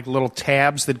have like little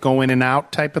tabs that go in and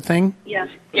out type of thing? Yes.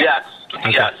 Yes.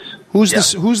 Okay. Yes.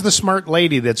 Who's the smart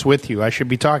lady that's with you? I should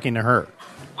be talking to her.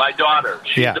 My daughter.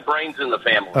 She's Yeah. the brains in the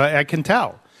family. I can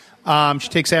tell. She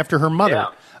takes after her mother.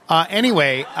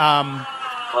 Anyway.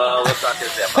 Let's not get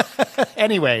that.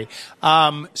 Anyway,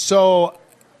 so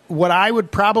what I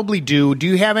would probably do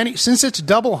you have any, since it's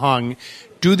double hung,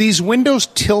 do these windows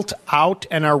tilt out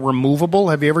and are removable?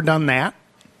 Have you ever done that?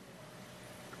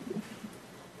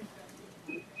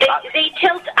 They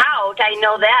tilt out. I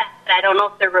know that, but I don't know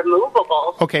if they're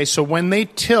removable. Okay, so when they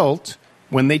tilt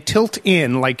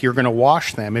in like you're going to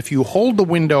wash them, if you hold the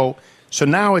window, so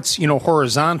now it's,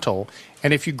 horizontal,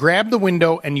 and if you grab the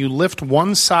window and you lift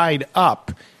one side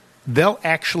up, they'll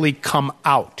actually come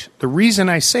out. The reason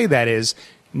I say that is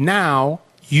now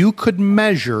you could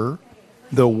measure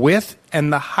the width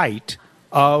and the height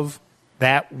of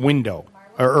that window,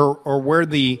 or where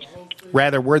the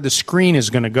screen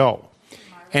is going to go.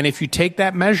 And if you take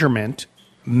that measurement,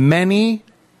 many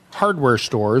hardware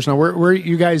stores. Now, where do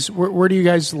you guys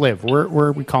live? Where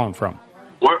are we calling from?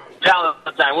 We're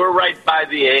Palatine. We're right by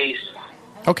the Ace.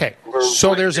 Okay,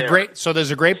 so there's a great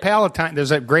Palatine.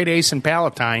 There's a great Ace in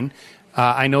Palatine.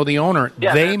 I know the owner.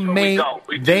 Yeah, they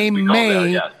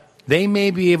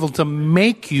may be able to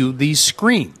make you these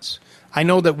screens. I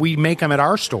know that we make them at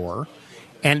our store,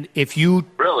 and if you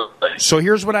so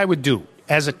here's what I would do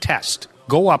as a test: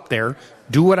 go up there,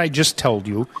 do what I just told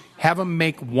you, have them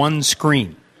make one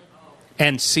screen,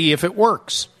 and see if it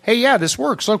works. Hey, yeah, this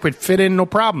works. Look, it fit in, no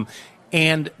problem.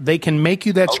 And they can make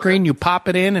you that screen. You pop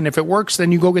it in, and if it works,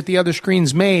 then you go get the other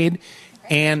screens made.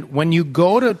 And when you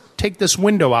go to take this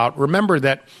window out, remember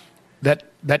that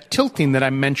tilting that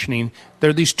I'm mentioning, there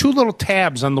are these two little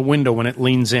tabs on the window when it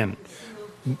leans in.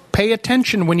 Pay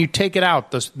attention when you take it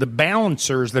out, the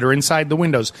balancers that are inside the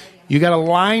windows. You got to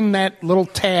line that little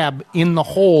tab in the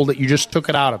hole that you just took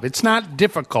it out of. It's not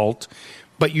difficult,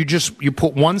 but you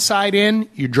put one side in,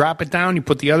 you drop it down, you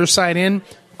put the other side in,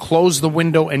 close the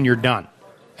window, and you're done.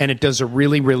 And it does a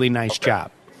really, really nice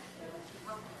job.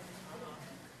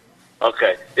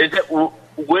 Okay.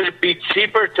 Would it be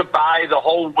cheaper to buy the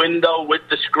whole window with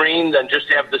the screen than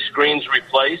just have the screens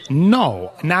replaced?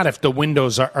 No, not if the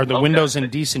windows are the windows in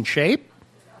decent shape?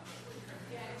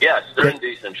 Yes, they're in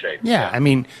decent shape. Yeah, I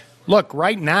mean, look,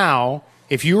 right now,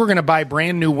 if you were going to buy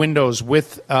brand new windows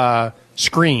with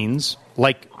screens,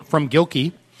 like from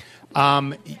Gilkey,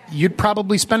 you'd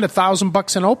probably spend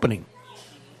 $1,000 an opening.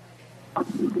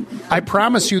 I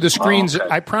promise you the screens.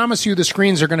 I promise you the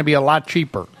screens are going to be a lot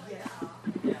cheaper.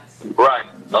 Right.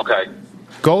 Okay.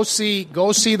 Go see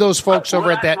those folks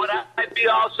over at that.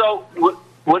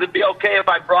 Would it be okay if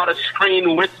I brought a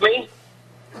screen with me?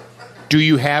 Do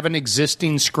you have an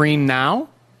existing screen now?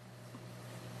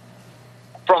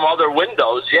 From other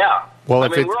windows, yeah. Well,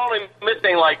 we're only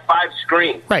missing like 5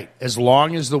 screens. Right, as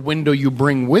long as the window you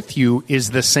bring with you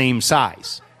is the same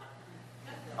size.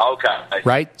 Okay.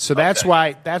 Right? So that's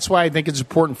why I think it's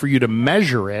important for you to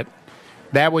measure it.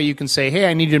 That way you can say, hey,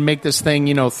 I need to make this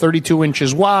thing, 32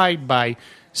 inches wide by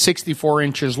 64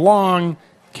 inches long.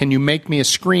 Can you make me a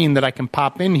screen that I can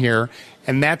pop in here?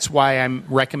 And that's why I'm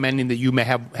recommending that you may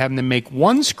have them make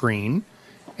one screen,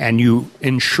 and you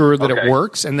ensure that it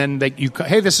works. And then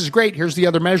hey, this is great. Here's the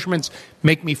other measurements.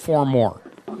 Make me 4 more.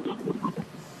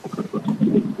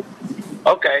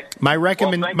 Okay. My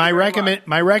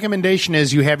recommendation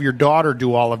is you have your daughter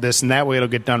do all of this, and that way it'll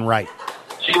get done right.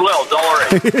 She will. Don't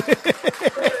worry.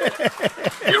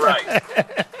 You're right.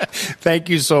 Thank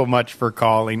you so much for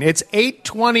calling. It's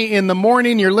 8:20 in the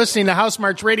morning. You're listening to House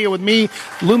Smarts Radio with me,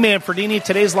 Lou Manfredini.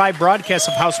 Today's live broadcast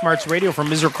of House Smarts Radio from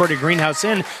Misericordia Greenhouse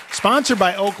Inn, sponsored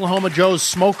by Oklahoma Joe's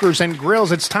Smokers and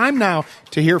Grills. It's time now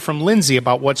to hear from Lindsay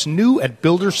about what's new at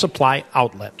Builder Supply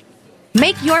Outlet.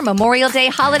 Make your Memorial Day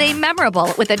holiday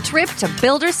memorable with a trip to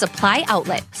Builder Supply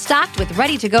Outlet. Stocked with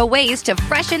ready-to-go ways to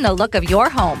freshen the look of your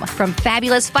home. From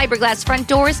fabulous fiberglass front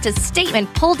doors to statement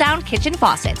pull-down kitchen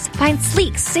faucets. Find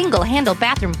sleek single-handle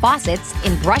bathroom faucets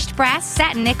in brushed brass,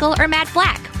 satin nickel, or matte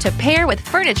black. To pair with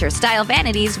furniture-style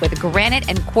vanities with granite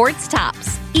and quartz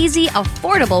tops. Easy,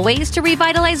 affordable ways to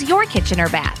revitalize your kitchen or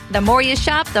bath. The more you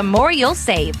shop, the more you'll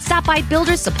save. Stop by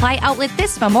Builder Supply Outlet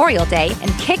this Memorial Day and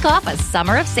kick off a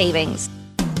summer of savings.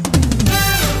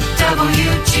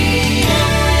 WGN.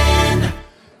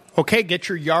 Okay, get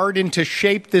your yard into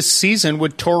shape this season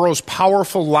with Toro's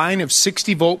powerful line of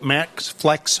 60-volt Max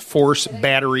Flex Force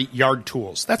battery yard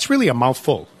tools. That's really a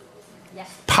mouthful.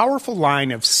 Powerful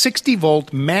line of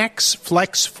 60-volt Max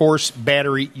Flex Force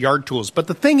battery yard tools. But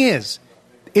the thing is,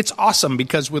 it's awesome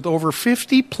because with over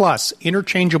 50-plus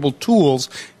interchangeable tools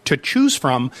to choose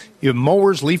from, you have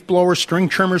mowers, leaf blowers, string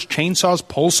trimmers, chainsaws,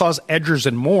 pole saws, edgers,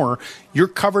 and more. You're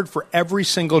covered for every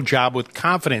single job with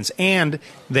confidence, and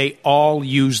they all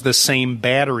use the same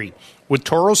battery. With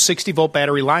Toro's 60-volt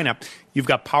battery lineup, you've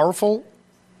got powerful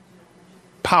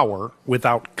power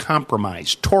without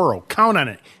compromise. Toro, count on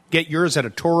it. Get yours at a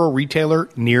Toro retailer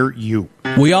near you.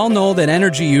 We all know that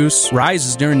energy use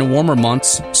rises during the warmer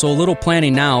months, so a little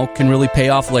planning now can really pay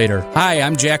off later. Hi,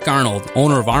 I'm Jack Arnold,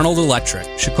 owner of Arnold Electric,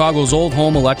 Chicago's old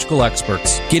home electrical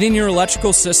experts. Getting your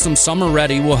electrical system summer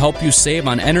ready will help you save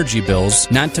on energy bills,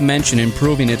 not to mention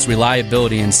improving its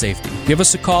reliability and safety. Give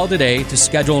us a call today to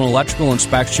schedule an electrical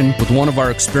inspection with one of our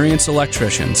experienced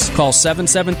electricians. Call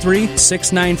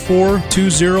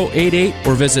 773-694-2088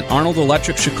 or visit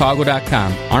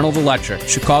ArnoldElectricChicago.com. Arnold Electric,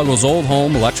 Chicago's old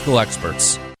home electrical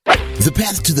experts. The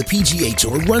path to the PGA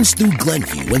Tour runs through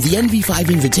Glenview when the NV5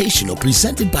 Invitational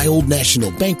presented by Old National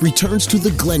Bank returns to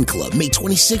the Glen Club May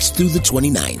 26th through the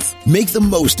 29th. Make the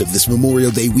most of this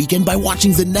Memorial Day weekend by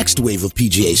watching the next wave of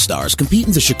PGA stars compete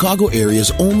in the Chicago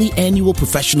area's only annual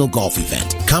professional golf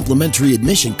event. Complimentary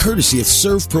admission courtesy of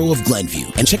Serve Pro of Glenview.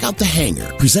 And check out The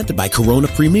Hangar, presented by Corona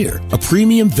Premier, a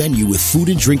premium venue with food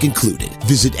and drink included.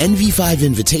 Visit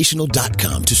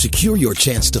NV5Invitational.com to secure your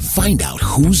chance to find out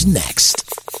who's next.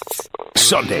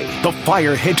 Sunday, the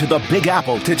Fire head to the Big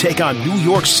Apple to take on New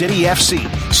York City FC.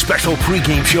 Special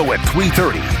pregame show at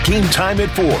 3:30. Game time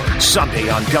at 4. Sunday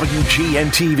on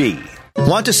WGN-TV.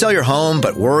 Want to sell your home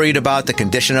but worried about the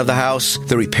condition of the house,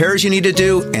 the repairs you need to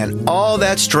do, and all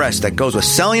that stress that goes with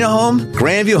selling a home?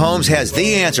 Grandview Homes has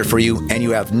the answer for you, and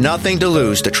you have nothing to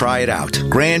lose to try it out.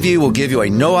 Grandview will give you a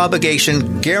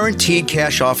no-obligation, guaranteed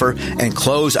cash offer and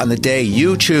close on the day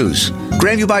you choose.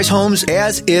 Grandview buys homes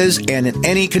as is and in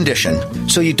any condition,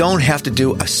 so you don't have to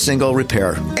do a single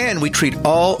repair. And we treat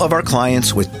all of our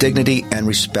clients with dignity and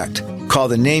respect. Call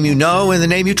the name you know and the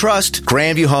name you trust,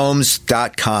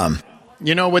 GrandviewHomes.com.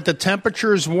 You know, with the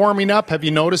temperatures warming up, have you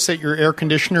noticed that your air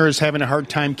conditioner is having a hard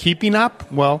time keeping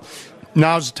up? Well,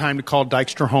 now's the time to call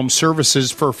Dykstra Home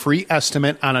Services for a free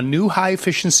estimate on a new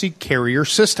high-efficiency carrier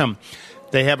system.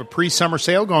 They have a pre-summer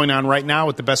sale going on right now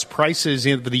with the best prices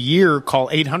of the year. Call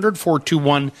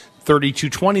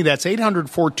 800-421-3220. That's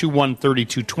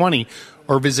 800-421-3220.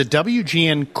 Or visit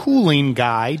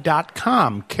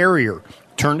WGNCoolingGuy.com. Carrier.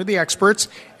 Turn to the experts,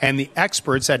 and the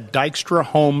experts at Dykstra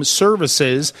Home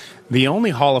Services, the only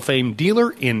Hall of Fame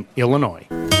dealer in Illinois.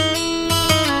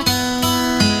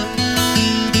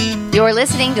 You're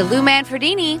listening to Lou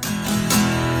Manfredini.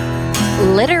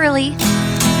 Literally.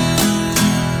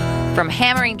 From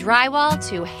hammering drywall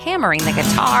to hammering the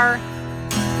guitar.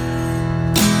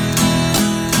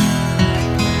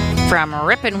 From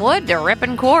ripping wood to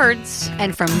ripping chords.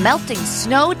 And from melting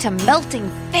snow to melting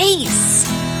face.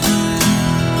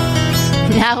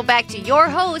 Now back to your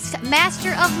host,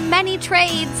 master of many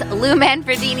trades, Lou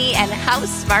Manfredini and House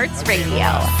Smarts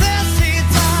Radio.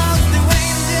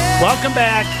 Welcome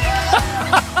back.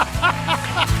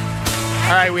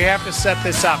 All right, we have to set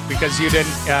this up because you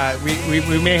didn't.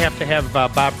 We may have to have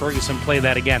Bob Ferguson play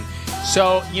that again.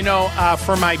 So, you know,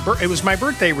 for it was my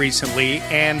birthday recently,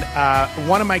 and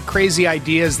one of my crazy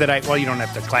ideas that you don't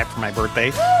have to clap for my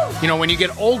birthday. You know, when you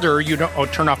get older, you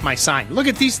don't turn off my sign. Look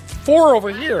at these 4 over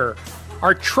here.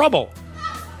 Are trouble.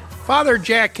 Father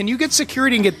Jack, can you get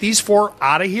security and get these 4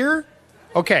 out of here?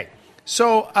 Okay.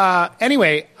 So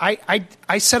anyway,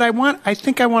 I said I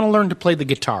think I want to learn to play the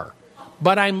guitar.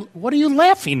 But what are you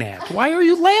laughing at? Why are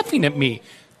you laughing at me?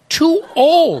 Too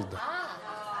old.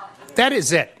 That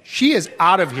is it. She is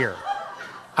out of here.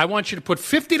 I want you to put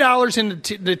 $50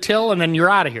 into the till and then you're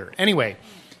out of here. Anyway,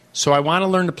 so I want to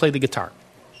learn to play the guitar.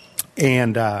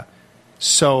 And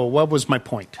so what was my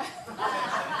point?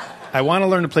 I want to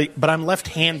learn to play, but I'm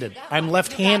left-handed.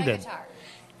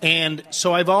 And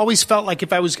so I've always felt like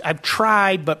I've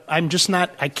tried, but I'm just not,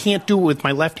 I can't do it with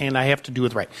my left hand. I have to do it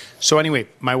with right. So anyway,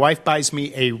 my wife buys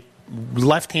me a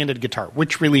left-handed guitar,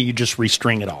 which really you just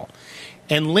restring it all.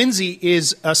 And Lindsay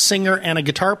is a singer and a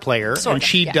guitar player, and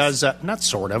she does, not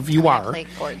sort of, you are. Play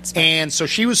chords. And so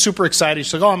she was super excited.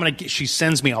 She's like, she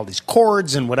sends me all these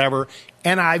chords and whatever,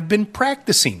 and I've been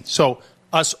practicing. So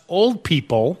us old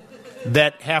people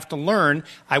that have to learn,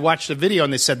 I watched a video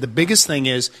and they said the biggest thing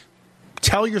is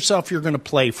tell yourself you're going to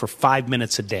play for 5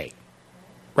 minutes a day,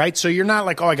 right? So you're not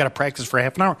like, I got to practice for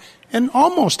half an hour. And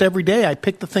almost every day I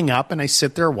pick the thing up and I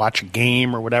sit there, watch a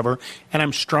game or whatever, and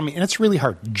I'm strumming, and it's really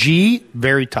hard. G,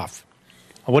 very tough.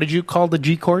 What did you call the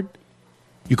G chord?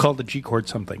 You called the G chord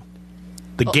something.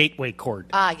 The gateway chord.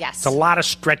 Yes. It's a lot of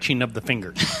stretching of the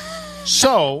fingers.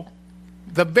 So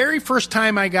the very first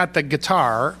time I got the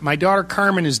guitar, my daughter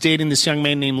Carmen is dating this young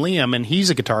man named Liam, and he's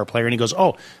a guitar player, and he goes,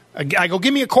 I go,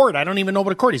 give me a chord. I don't even know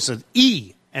what a chord is. He says,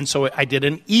 E. And so I did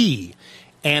an E.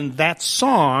 And that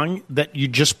song that you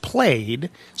just played.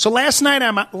 So last night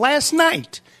I'm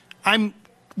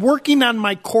working on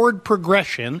my chord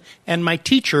progression, and my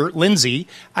teacher, Lindsay,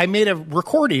 I made a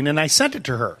recording and I sent it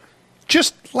to her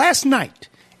just last night.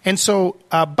 And so,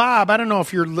 Bob, I don't know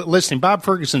if you're listening. Bob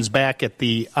Ferguson's back at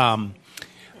the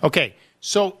okay,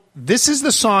 so this is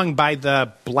the song by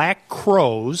the Black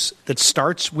Crowes that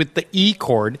starts with the E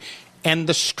chord, and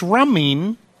the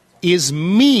strumming is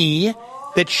me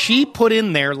that she put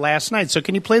in there last night. So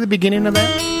can you play the beginning of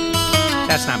that?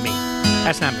 That's not me.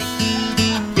 That's not me.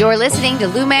 You're listening to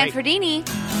Lou Manfredini.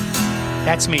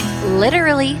 That's me.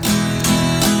 Literally.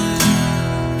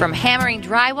 From hammering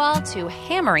drywall to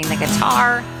hammering the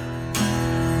guitar.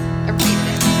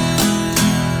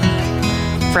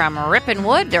 From ripping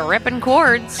wood to ripping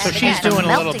chords. So she's doing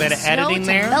a little bit of editing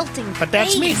there, but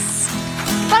that's me.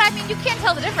 But, I mean, you can't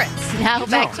tell the difference. Now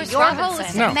back to your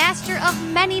host, master of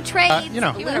many trades.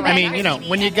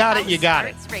 When you got it, you got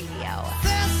it.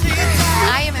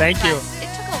 I am Thank you. impressed. It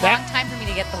took a long time for me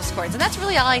to get those chords, and that's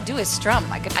really all I do is strum.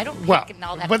 I don't pick and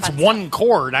all that. But it's one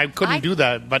chord. I couldn't do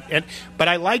that. But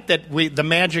I like that the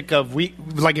magic of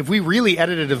if we really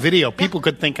edited a video, people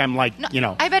could think I'm like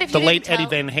I bet if the you late didn't Eddie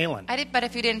Van Halen. But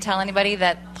if you didn't tell anybody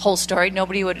that whole story,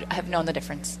 nobody would have known the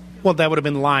difference. Well, that would have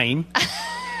been lying.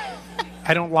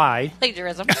 I don't lie.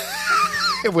 Plagiarism.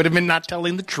 It would have been not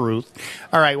telling the truth.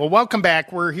 All right, well, welcome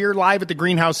back. We're here live at the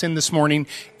Greenhouse Inn this morning.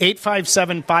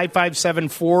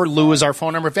 857-5574. Lou is our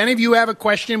phone number. If any of you have a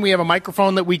question, we have a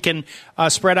microphone that we can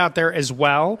spread out there as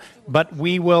well. But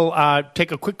we will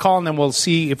take a quick call, and then we'll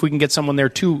see if we can get someone there,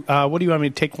 too. What do you want me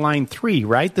to take? Line 3,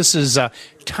 right? This is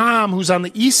Tom, who's on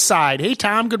the east side. Hey,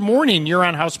 Tom, good morning. You're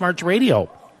on House Smarts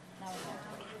Radio.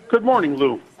 Good morning,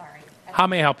 Lou. How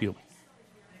may I help you?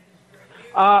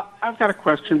 I've got a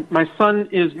question. My son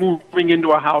is moving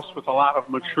into a house with a lot of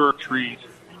mature trees.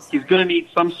 He's going to need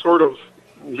some sort of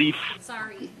leaf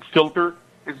filter.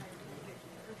 Is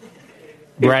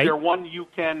there one you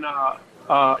can?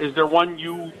 Is there one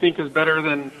you think is better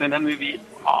than any of the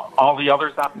all the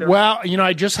others out there? Well,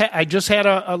 I just had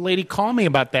a lady call me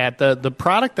about that. The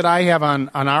product that I have on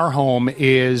our home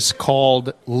is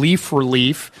called Leaf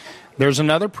Relief. There's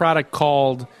another product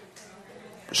called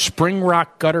Spring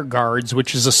Rock Gutter Guards,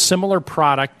 which is a similar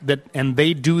product and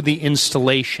they do the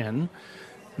installation.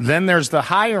 Then there's the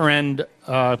higher end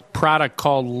product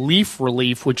called Leaf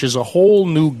Relief, which is a whole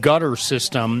new gutter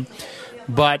system.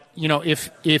 But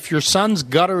if your son's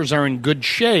gutters are in good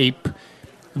shape,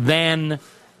 then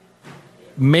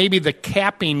maybe the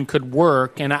capping could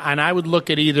work. And I would look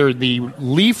at either the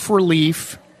Leaf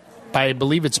Relief by, I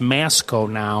believe it's Masco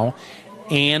now,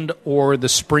 and or the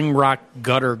Spring Rock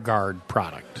Gutter Guard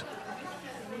product.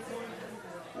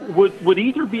 Would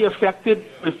either be affected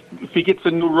if he gets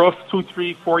a new roof 2,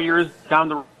 3, 4 years down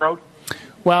the road?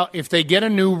 Well, if they get a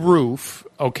new roof,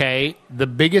 okay, the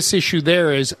biggest issue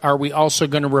there is, are we also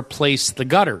going to replace the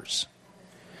gutters?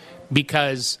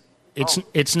 Because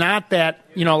it's not that,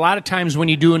 a lot of times when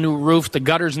you do a new roof, the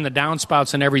gutters and the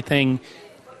downspouts and everything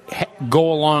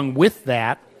go along with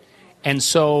that. And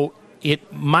so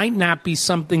it might not be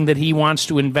something that he wants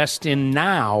to invest in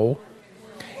now.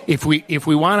 If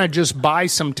we want to just buy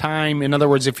some time, in other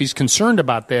words, if he's concerned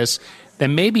about this,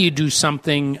 then maybe you do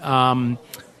something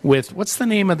with, what's the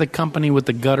name of the company with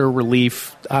the gutter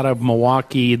relief out of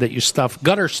Milwaukee that you stuff?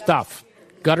 Gutter Stuff.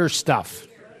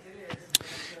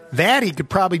 That he could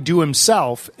probably do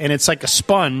himself, and it's like a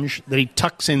sponge that he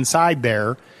tucks inside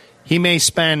there. He may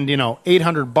spend,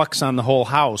 $800 on the whole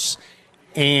house,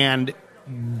 and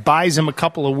buys him a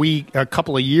couple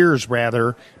of years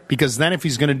rather, because then if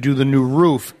he's going to do the new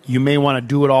roof, you may want to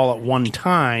do it all at one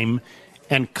time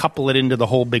and couple it into the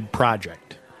whole big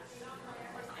project.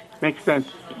 Makes sense.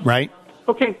 Right?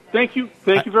 Okay, thank you.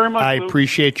 Thank you very much, I Lou.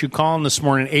 appreciate you calling this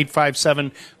morning,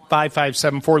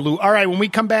 857-5574, Lou. All right, when we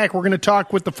come back, we're going to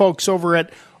talk with the folks over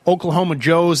at Oklahoma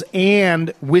Joe's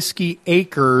and Whiskey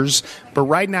Acres. But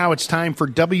right now it's time for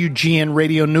WGN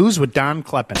Radio News with Don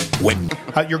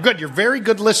Kleppen. You're good. You're very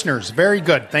good listeners. Very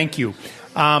good. Thank you.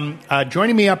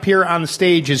 Joining me up here on the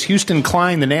stage is Houston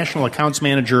Klein, the National Accounts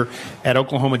Manager at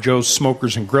Oklahoma Joe's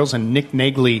Smokers and Grills, and Nick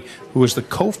Nagley, who is the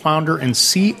co-founder and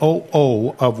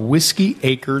COO of Whiskey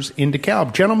Acres in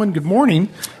DeKalb. Gentlemen, good morning.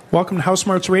 Welcome to House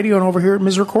Smarts Radio and over here at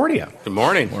Misericordia. Good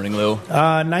morning. Morning, Lou.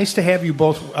 Nice to have you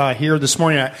both here this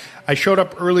morning. I showed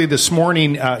up early this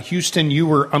morning. Houston, you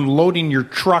were unloading your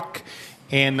truck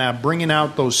and bringing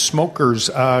out those smokers.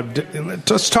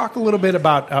 Let's talk a little bit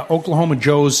about Oklahoma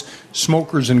Joe's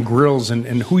Smokers and Grills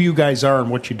and who you guys are and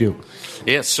what you do.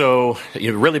 Yeah, so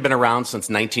you've really been around since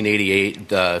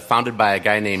 1988, founded by a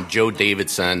guy named Joe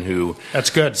Davidson, who that's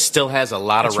good. Still has a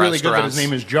lot of restaurants. That's really good that his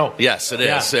name is Joe. Yes, it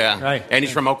is. Yeah. Right. And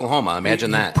he's from Oklahoma.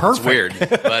 Imagine that. Perfect. It's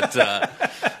weird.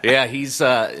 But Yeah, he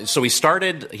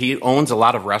owns a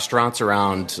lot of restaurants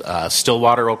around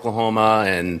Stillwater, Oklahoma,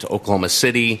 and Oklahoma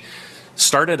City.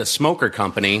 Started a smoker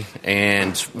company,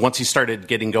 and once he started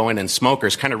getting going in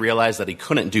smokers, kind of realized that he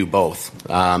couldn't do both.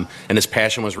 And his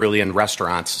passion was really in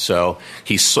restaurants. So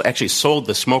he actually sold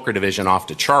the smoker division off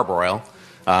to Charbroil.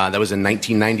 That was in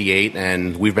 1998,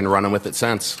 and we've been running with it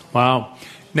since. Wow.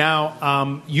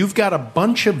 Now, you've got a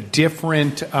bunch of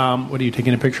different, what are you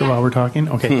taking a picture while we're talking?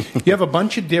 Okay. You have a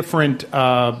bunch of different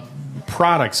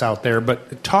products out there,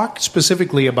 but talk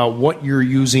specifically about what you're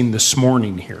using this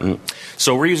morning here.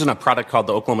 So we're using a product called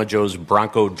the Oklahoma Joe's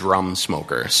Bronco Drum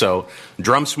Smoker. So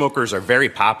drum smokers are very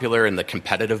popular in the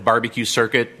competitive barbecue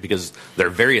circuit because they're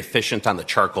very efficient on the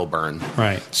charcoal burn.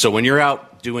 Right. So when you're out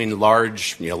doing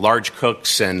large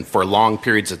cooks and for long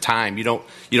periods of time, you don't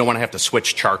want to have to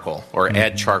switch charcoal or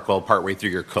add charcoal partway through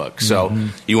your cook. So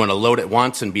you want to load it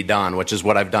once and be done, which is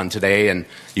what I've done today. And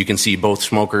you can see both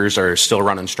smokers are still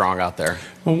running strong out there.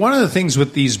 Well, one of the things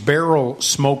with these barrel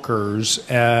smokers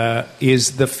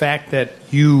is the fact that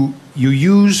you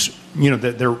use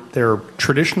their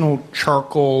traditional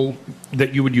charcoal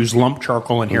that you would use lump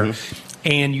charcoal in here.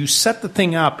 And you set the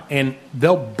thing up, and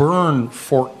they'll burn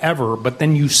forever, but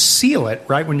then you seal it,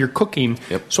 right, when you're cooking.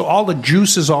 So all the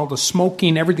juices, all the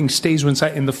smoking, everything stays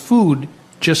inside, and the food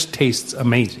just tastes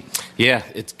amazing. Yeah,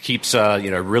 it keeps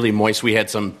really moist. We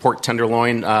had some pork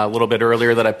tenderloin a little bit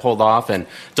earlier that I pulled off, and it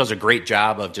does a great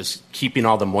job of just keeping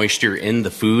all the moisture in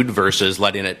the food versus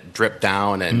letting it drip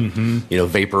down and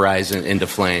vaporize into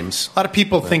flames. A lot of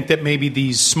people think that maybe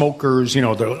these smokers,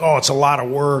 it's a lot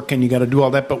of work and you got to do all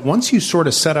that. But once you sort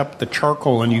of set up the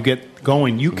charcoal and you get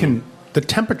going, you can the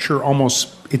temperature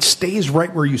almost, it stays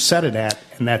right where you set it at,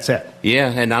 and that's it. Yeah,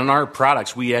 and on our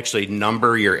products, we actually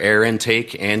number your air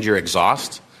intake and your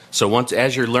exhaust. So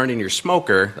as you're learning your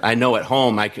smoker, I know at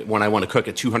home, when I want to cook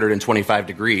at 225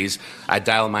 degrees, I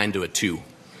dial mine to a 2.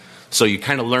 So you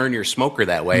kind of learn your smoker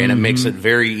that way, and it makes it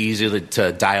very easy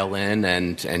to dial in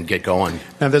and get going.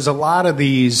 Now, there's a lot of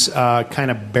these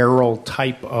kind of barrel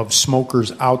type of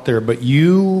smokers out there, but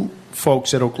you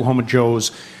folks at Oklahoma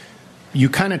Joe's, you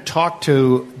kind of talk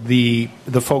to the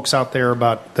folks out there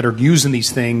that are using these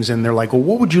things, and they're like, well,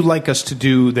 what would you like us to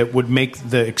do that would make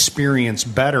the experience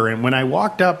better? And when I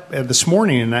walked up this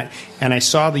morning and I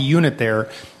saw the unit there,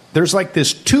 there's like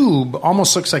this tube,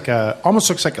 almost looks like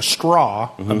a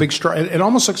straw, a big straw. It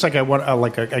almost looks like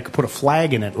I could put a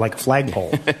flag in it, like a flagpole,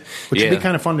 which would be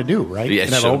kind of fun to do, right? Yeah,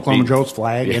 and have Oklahoma Joe's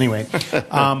flag, anyway.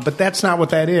 But that's not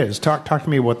what that is. Talk to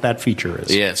me what that feature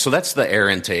is. Yeah, so that's the air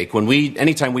intake.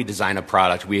 Anytime we design a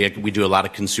product, we do a lot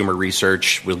of consumer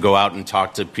research. We'll go out and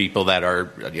talk to people that are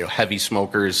heavy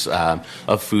smokers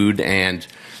of food and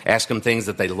ask them things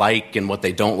that they like and what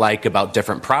they don't like about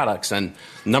different products. And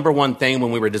number one thing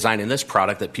when we were designing this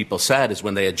product that people said is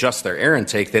when they adjust their air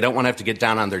intake, they don't want to have to get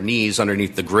down on their knees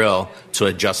underneath the grill to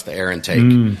adjust the air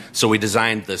intake. So we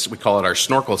designed this, we call it our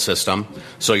snorkel system.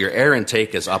 So your air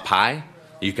intake is up high.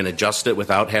 You can adjust it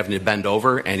without having to bend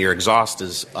over, and your exhaust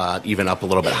is even up a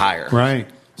little bit higher. Right.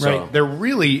 They're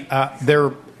really,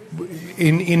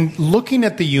 in looking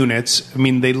at the units, I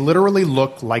mean, they literally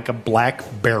look like a black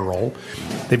barrel.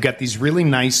 They've got these really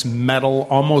nice metal,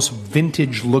 almost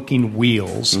vintage-looking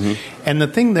wheels. And the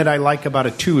thing that I like about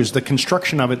it, too, is the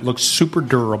construction of it looks super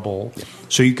durable.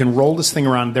 So you can roll this thing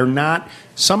around. They're not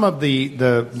some of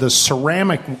the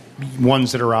ceramic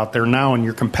ones that are out there now and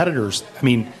your competitors, I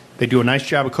mean, they do a nice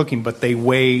job of cooking, but they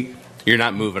weigh... You're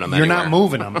not moving them anywhere. You're not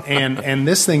moving them. And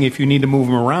this thing, if you need to move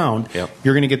them around,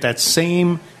 you're going to get that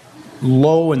same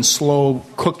low and slow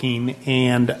cooking,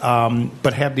 and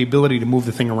but have the ability to move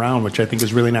the thing around, which I think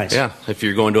is really nice. Yeah, if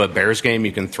you're going to a Bears game,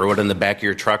 you can throw it in the back of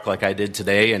your truck like I did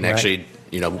today, and actually,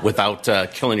 without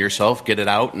killing yourself, get it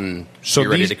out and be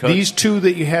ready to cook. These two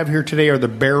that you have here today are the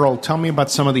barrel. Tell me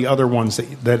about some of the other ones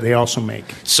that they also make.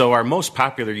 So our most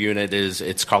popular unit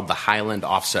it's called the Highland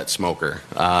Offset Smoker.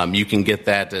 You can get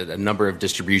that at a number of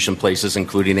distribution places,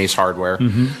 including Ace Hardware.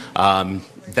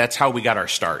 That's how we got our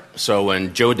start. So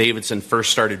when Joe Davidson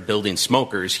first started building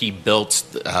smokers, he built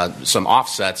some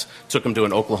offsets, took them to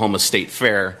an Oklahoma State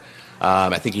Fair.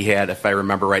 I think he had, if I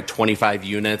remember right, 25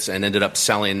 units and ended up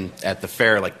selling at the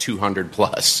fair like 200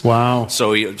 plus. Wow.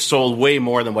 So he sold way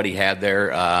more than what he had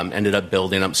there, ended up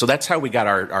building them. So that's how we got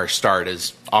our start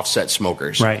as offset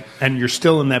smokers. Right. And you're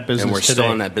still in that business today. And we're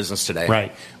still in that business today.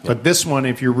 Right. But this one,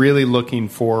 if you're really looking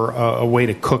for a way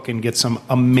to cook and get some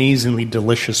amazingly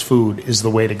delicious food, is the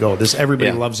way to go.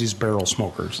 Everybody loves these barrel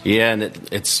smokers. Yeah, and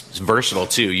it's versatile,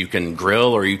 too. You can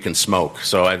grill or you can smoke.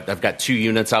 So I've got 2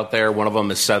 units out there. One of them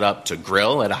is set up to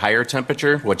grill at a higher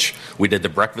temperature, which we did the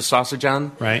breakfast sausage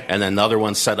on. Right. And then the other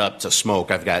one's set up to smoke.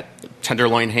 I've got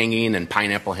tenderloin hanging and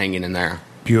pineapple hanging in there.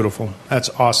 Beautiful. That's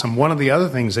awesome. One of the other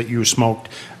things that you smoked,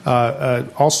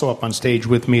 also up on stage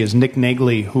with me, is Nick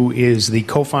Nagley, who is the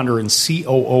co-founder and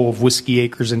COO of Whiskey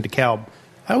Acres in DeKalb.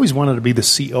 I always wanted to be the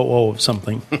COO of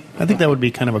something. I think that would be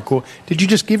kind of a cool. Did you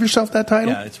just give yourself that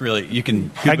title? Yeah, it's really, you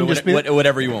can just be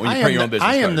whatever you want when you print your own business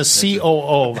I am card. the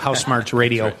COO of House Smarts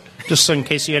Radio. Just so in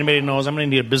case anybody knows, I'm going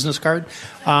to need a business card.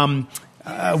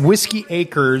 Whiskey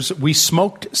Acres, we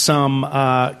smoked some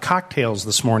cocktails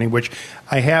this morning, which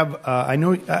I have. I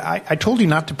know I told you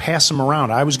not to pass them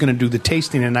around. I was going to do the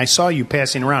tasting, and I saw you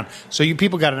passing around. So you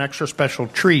people got an extra special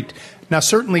treat. Now,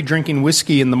 certainly drinking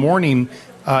whiskey in the morning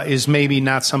is maybe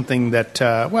not something that,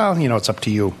 it's up to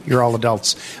you. You're all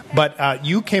adults. But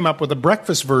you came up with a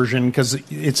breakfast version because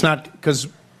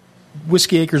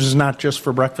Whiskey Acres is not just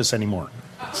for breakfast anymore.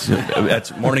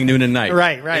 That's morning, noon, and night.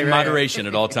 Right. In moderation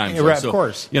at all times. Right, so, of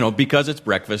course. Because it's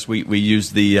breakfast, we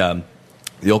use the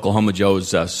Oklahoma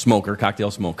Joe's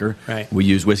cocktail smoker. Right. We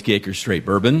use Whiskey Acres straight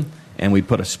bourbon, and we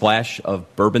put a splash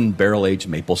of bourbon barrel-aged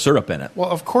maple syrup in it. Well,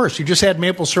 of course. You just add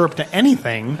maple syrup to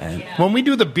anything. When we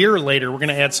do the beer later, we're going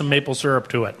to add some maple syrup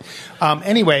to it. All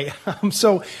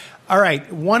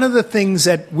right, one of the things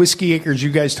at Whiskey Acres you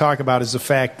guys talk about is the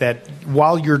fact that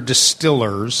while you're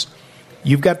distillers,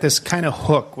 you've got this kind of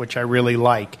hook, which I really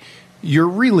like. You're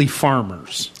really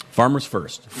farmers. Farmers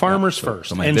first. Farmers first.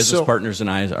 So my business partners and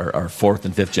I are fourth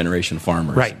and fifth generation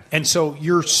farmers. Right. And so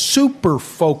you're super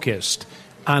focused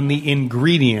on the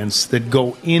ingredients that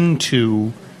go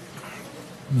into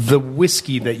the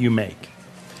whiskey that you make.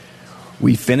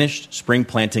 We finished spring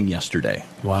planting yesterday.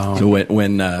 Wow. So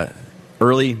when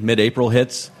early, mid-April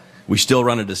hits, we still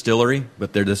run a distillery,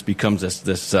 but there just becomes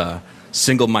this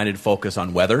single-minded focus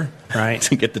on weather, right?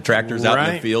 To get the tractors out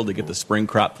in the field, to get the spring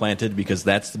crop planted, because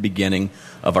that's the beginning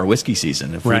of our whiskey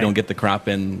season. If we don't get the crop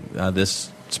in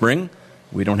this spring,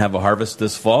 we don't have a harvest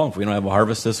this fall. If we don't have a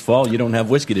harvest this fall, you don't have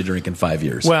whiskey to drink in 5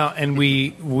 years. Well, and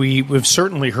we've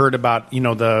certainly heard about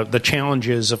the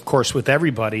challenges, of course, with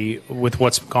everybody with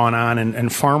what's gone on,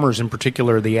 and farmers in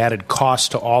particular, the added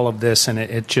cost to all of this, and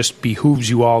it just behooves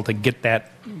you all to get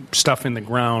that stuff in the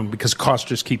ground because costs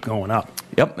just keep going up.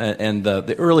 Yep, and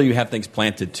the earlier you have things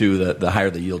planted, too, the higher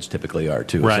the yields typically are,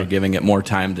 too. Right. So giving it more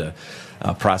time to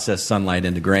process sunlight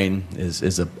into grain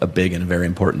is a big and a very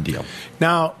important deal.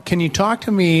 Now, can you talk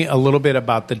to me a little bit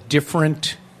about the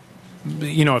different,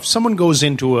 if someone goes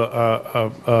into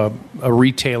a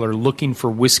retailer looking for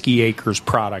Whiskey Acres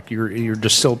product, your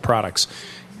distilled products,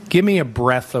 give me a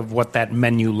breath of what that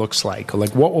menu looks like.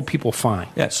 Like, what will people find?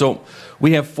 Yeah, so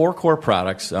we have 4 core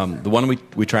products. The one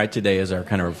we tried today is our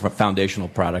kind of foundational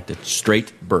product. It's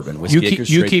straight bourbon. Whiskey Acres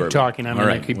you straight keep bourbon. talking. I'm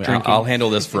going to keep drinking. I'll handle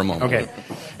this for a moment. Okay.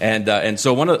 And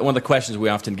so one of the questions we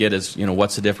often get is,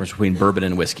 what's the difference between bourbon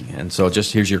and whiskey? And so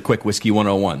just here's your quick Whiskey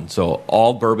 101. So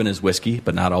all bourbon is whiskey,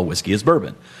 but not all whiskey is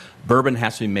bourbon. Bourbon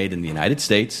has to be made in the United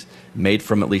States, made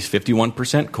from at least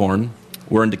 51% corn.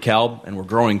 We're in DeKalb, and we're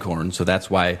growing corn, so that's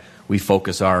why we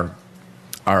focus our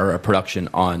production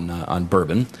on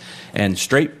bourbon. And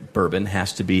straight bourbon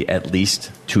has to be at least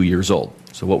 2 years old.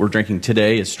 So what we're drinking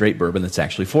today is straight bourbon that's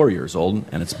actually 4 years old,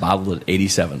 and it's bottled at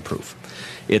 87 proof.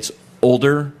 Its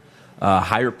older,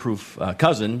 higher proof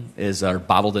cousin is our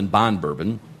bottled in bond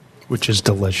bourbon, which is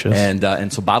delicious.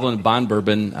 And so bottled in bond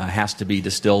bourbon has to be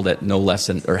distilled at no less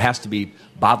than, or has to be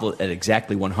bottled at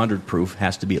exactly 100 proof,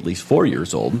 has to be at least 4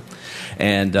 years old.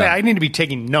 And I need to be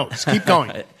taking notes. Keep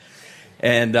going.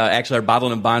 And actually, our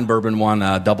bottled in bond bourbon won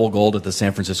double gold at the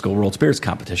San Francisco World Spirits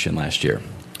Competition last year.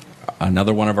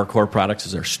 Another one of our core products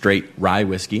is our straight rye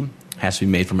whiskey. Has to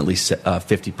be made from at least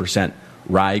 50%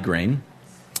 rye grain.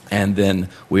 And then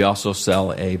we also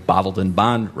sell a bottled in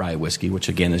bond rye whiskey, which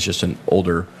again is just an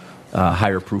older,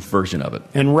 higher proof version of it.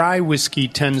 And rye whiskey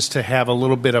tends to have a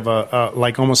little bit of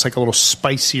almost like a little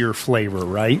spicier flavor,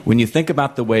 right? When you think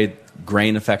about the way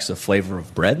grain affects the flavor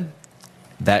of bread,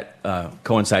 that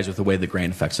coincides with the way the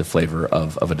grain affects the flavor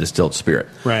of a distilled spirit.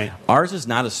 Right. Ours is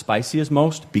not as spicy as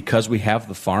most because we have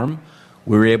the farm.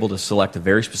 We were able to select a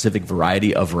very specific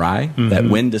variety of rye that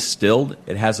when distilled,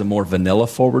 it has a more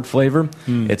vanilla-forward flavor.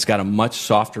 It's got a much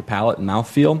softer palate and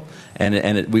mouthfeel,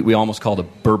 and we almost call it a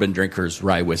bourbon drinker's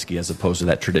rye whiskey as opposed to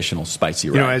that traditional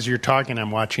spicy rye. As you're talking, I'm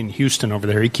watching Houston over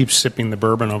there. He keeps sipping the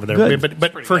bourbon over there. Good.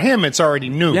 But for him, it's already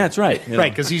new. Yeah, that's right.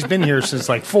 Right, because he's been here since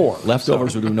like 4.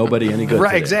 Leftovers would do nobody any good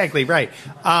Right, today. exactly, right.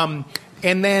 And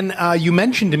then you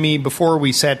mentioned to me before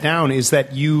we sat down is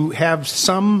that you have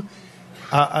something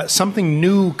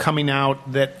new coming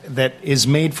out that is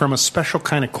made from a special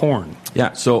kind of corn.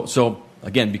 Yeah, so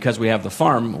again, because we have the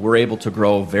farm, we're able to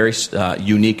grow very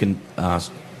unique and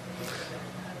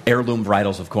heirloom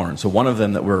varietals of corn. So one of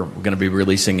them that we're going to be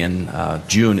releasing in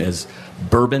June is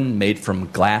bourbon made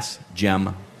from glass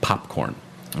gem popcorn.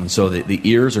 And so the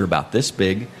ears are about this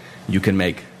big. You can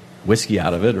make whiskey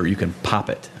out of it, or you can pop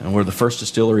it. And we're the first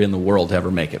distillery in the world to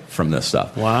ever make it from this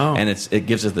stuff. Wow. And it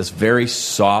gives it this very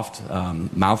soft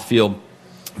mouthfeel,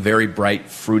 very bright,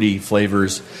 fruity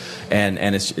flavors, and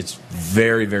it's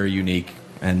very, very unique.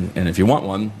 And if you want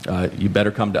one, you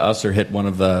better come to us or hit one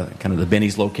of the kind of the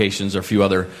Benny's locations or a few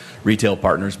other retail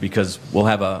partners, because we'll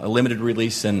have a limited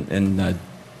release in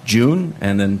June,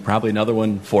 and then probably another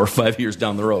one 4 or 5 years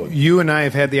down the road. You and I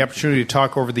have had the opportunity to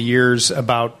talk over the years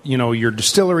about, your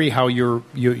distillery, how you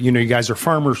guys are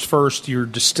farmers first, you're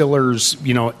distillers,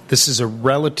 this is a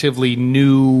relatively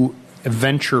new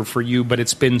venture for you, but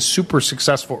it's been super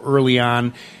successful early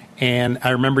on. And I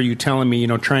remember you telling me,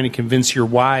 trying to convince your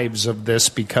wives of this,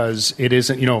 because it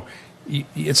isn't,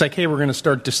 it's like, hey, we're going to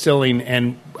start distilling,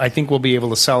 and I think we'll be able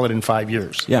to sell it in 5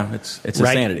 years. Yeah, it's right?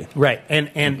 insanity. Right.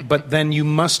 And but then you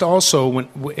must also,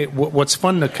 what's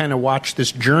fun to kind of watch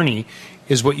this journey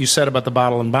is what you said about the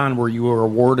Bottle and Bond, where you were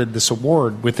awarded this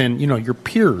award within, your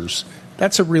peers.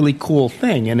 That's a really cool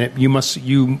thing. And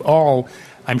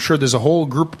I'm sure there's a whole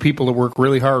group of people that work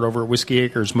really hard over at Whiskey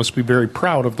Acres, must be very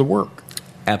proud of the work.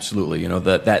 Absolutely.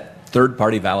 That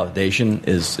third-party validation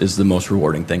is the most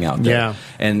rewarding thing out there. Yeah.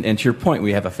 And to your point,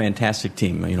 we have a fantastic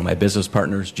team. My business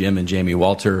partners, Jim and Jamie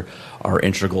Walter, are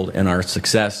integral in our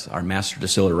success. Our master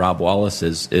distiller, Rob Wallace,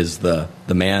 is the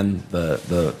man,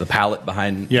 the palate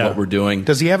behind what we're doing.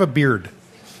 Does he have a beard?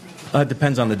 It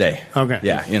depends on the day. Okay.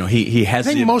 Yeah, he has.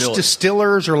 I think most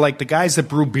distillers, or like the guys that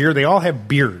brew beer, they all have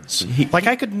beards.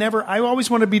 I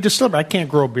always want to be distiller, but I can't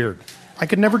grow a beard. I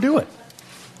could never do it.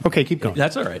 Okay, keep going.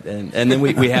 That's all right. And then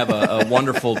we have a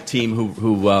wonderful team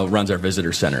who runs our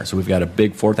visitor center. So we've got a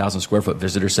big 4,000 square foot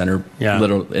visitor center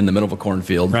in the middle of a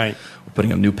cornfield. Right. We're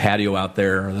putting a new patio out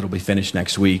there that'll be finished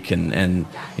next week, and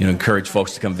encourage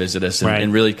folks to come visit us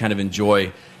and really kind of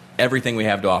enjoy everything we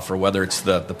have to offer, whether it's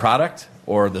the product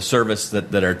or the service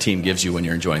that our team gives you when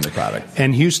you're enjoying the product.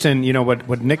 And Houston,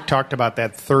 what Nick talked about,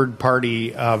 that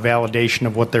third-party validation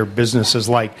of what their business is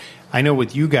like. I know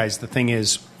with you guys, the thing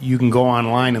is, you can go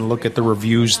online and look at the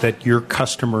reviews that your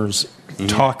customers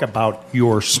talk about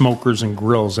your smokers and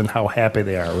grills and how happy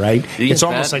they are, right? It's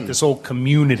almost like this whole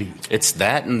community. It's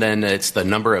that, and then it's the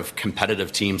number of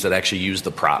competitive teams that actually use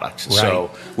the product. Right. So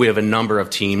we have a number of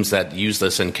teams that use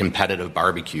this in competitive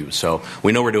barbecue. So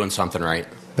we know we're doing something right.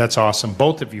 That's awesome.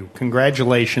 Both of you,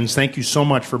 congratulations. Thank you so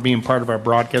much for being part of our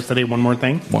broadcast today. One more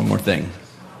thing.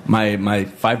 My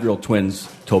 5-year-old twins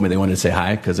told me they wanted to say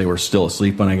hi because they were still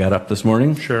asleep when I got up this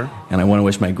morning. Sure. And I want to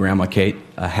wish my grandma Kate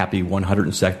a happy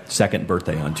 102nd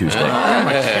birthday on Tuesday. Grandma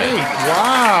Kate,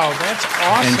 wow, that's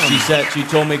awesome. And she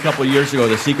told me a couple of years ago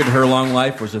the secret to her long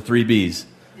life was the 3 B's: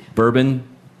 bourbon,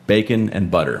 bacon, and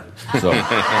butter. So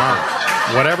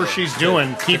whatever she's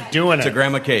doing, keep doing it. To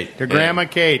Grandma Kate. To Grandma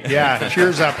Kate, yeah.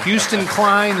 Cheers up. Houston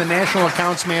Klein, the National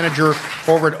Accounts Manager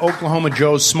over at Oklahoma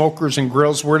Joe's Smokers and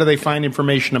Grills. Where do they find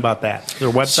information about that? Their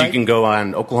website? So you can go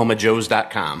on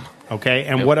oklahomajoes.com. Okay,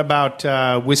 and what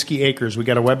about Whiskey Acres? We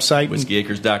got a website?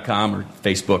 WhiskeyAcres.com or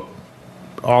Facebook.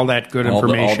 All that good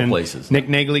information. All the places. Nick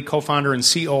Nagley, co-founder and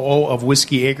COO of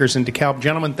Whiskey Acres in DeKalb.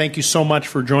 Gentlemen, thank you so much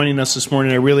for joining us this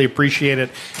morning. I really appreciate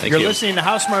it. You're listening to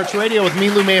House Smarts Radio with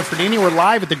me, Lou Manfredini. We're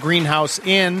live at the Greenhouse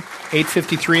Inn,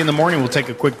 8:53 in the morning. We'll take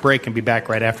a quick break and be back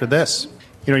right after this.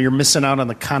 You're missing out on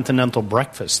the continental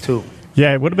breakfast, too.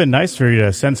 Yeah, it would have been nice for you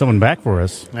to send someone back for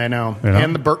us. I know.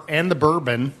 And the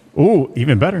bourbon. Ooh,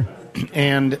 even better.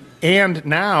 And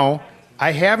now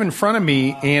I have in front of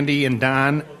me, Andy and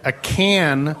Don, a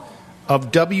can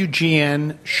of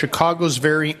WGN, Chicago's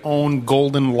very own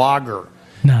Golden Lager.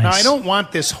 Nice. Now, I don't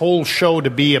want this whole show to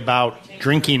be about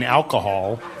drinking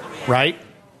alcohol, right?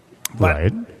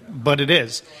 But it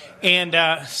is. And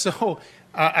I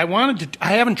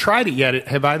haven't tried it yet.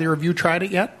 Have either of you tried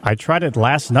it yet? I tried it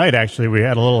last night, actually. We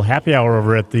had a little happy hour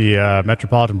over at the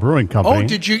Metropolitan Brewing Company. Oh,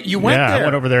 did you? You went there? Yeah, I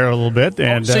went over there a little bit.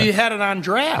 And so you had it on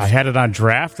draft? I had it on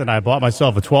draft, and I bought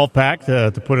myself a 12-pack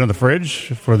to put in the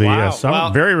fridge for the summer.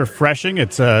 Well, very refreshing.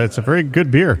 It's a very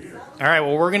good beer. All right,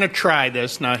 well, we're going to try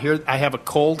this. Now, here I have a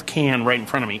cold can right in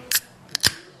front of me.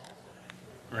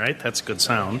 All right, that's a good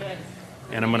sound.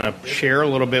 And I'm going to share a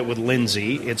little bit with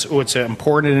Lindsay. It's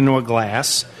poured it into a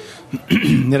glass.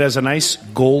 It has a nice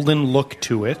golden look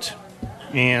to it.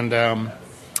 And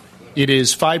it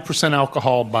is 5%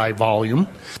 alcohol by volume.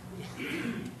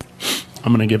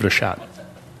 I'm going to give it a shot.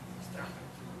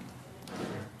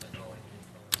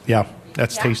 Yeah,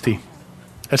 that's tasty.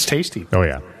 That's tasty. Oh,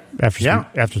 yeah.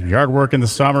 after some yard work in the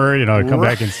summer, come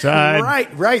back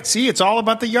inside. Right. See, it's all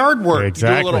about the yard work.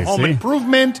 Exactly. You do a little home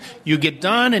improvement, you get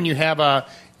done, and you have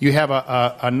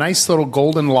a nice little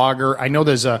golden lager. I know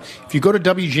if you go to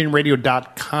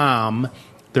WGNradio.com,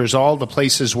 there's all the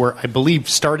places where I believe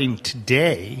starting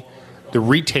today, the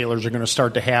retailers are going to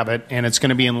start to have it, and it's going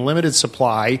to be in limited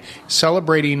supply,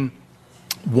 celebrating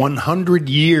 100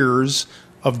 years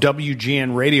of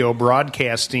WGN Radio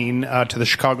broadcasting to the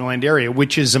Chicagoland area,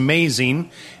 which is amazing.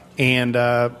 And,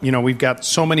 we've got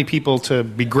so many people to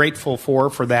be grateful for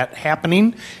that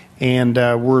happening. And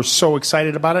we're so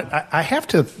excited about it. I have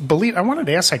to believe, I wanted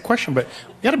to ask that question, but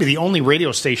we got to be the only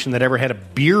radio station that ever had a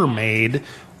beer made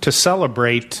to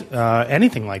celebrate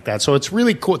anything like that. So it's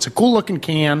really cool. It's a cool-looking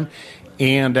can,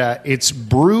 and it's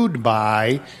brewed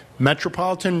by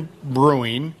Metropolitan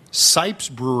Brewing, Sipes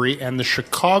Brewery, and the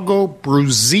Chicago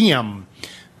Brewseum,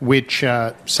 which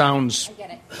sounds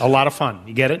a lot of fun.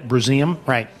 You get it? Brewseum?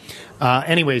 Right.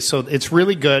 Anyway, so it's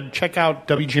really good. Check out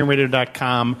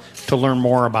WGNradio.com to learn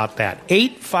more about that.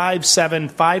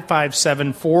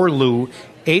 857-557-4LOU.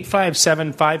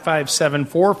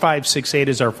 857-557-4568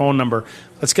 is our phone number.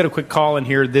 Let's get a quick call in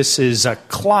here. This is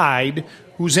Clyde,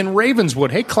 who's in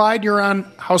Ravenswood. Hey, Clyde, you're on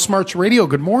House Smarts Radio.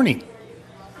 Good morning.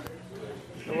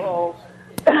 Hello.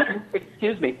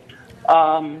 Excuse me.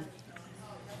 I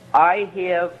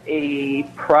have a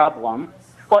problem.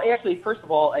 Well, actually, first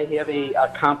of all, I have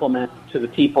a compliment to the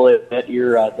people at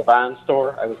your Devon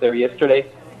store. I was there yesterday,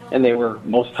 and they were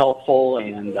most helpful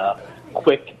and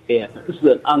quick. And this is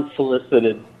an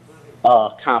unsolicited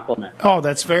compliment. Oh,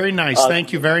 that's very nice.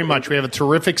 Thank you very much. We have a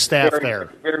terrific staff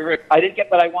there. Very, I didn't get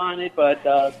what I wanted, but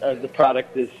the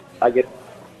product is, I guess,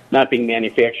 not being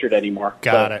manufactured anymore.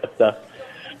 Got it. That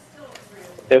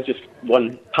was just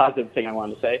one positive thing I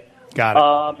wanted to say.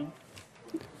 Got it.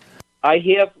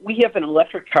 We have an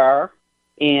electric car,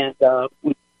 and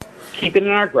we keep it in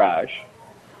our garage.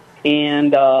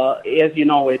 And as you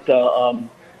know, it has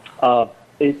a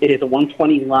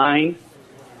 120 line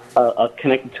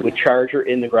connected to a charger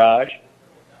in the garage.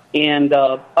 And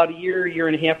about a year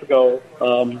and a half ago,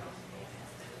 the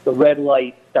red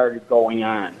light started going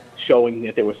on, showing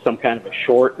that there was some kind of a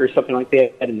short or something like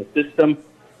that in the system.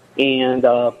 And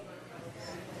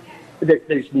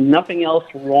there's nothing else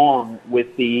wrong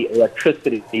with the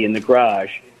electricity in the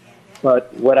garage.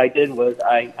 But what I did was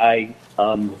I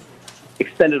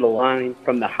extended a line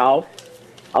from the house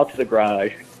out to the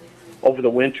garage over the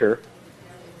winter,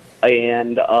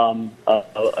 and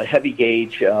a heavy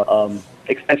gauge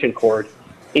extension cord,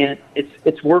 and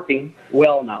it's working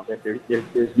well now. That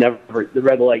there's never, the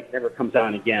red light never comes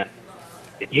on again.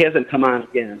 It hasn't come on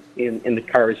again, and the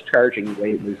car is charging the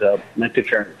way it was meant to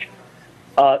charge.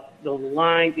 The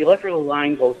electrical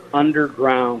line goes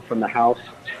underground from the house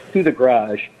to the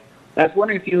garage. And I was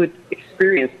wondering if you had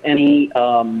experienced any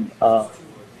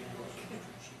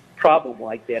problem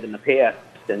like that in the past,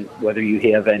 and whether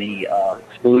you have any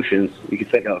solutions you could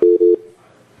think of.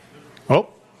 Oh,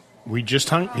 we just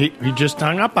hung. He just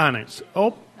hung up on us.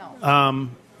 Oh,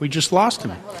 we just lost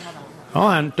him. Hold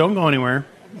on, don't go anywhere.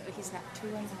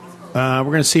 We're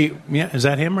going to see. Yeah, is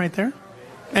that him right there?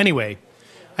 Anyway,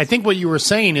 I think what you were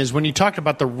saying is when you talked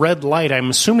about the red light, I'm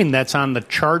assuming that's on the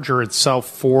charger itself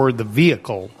for the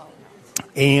vehicle,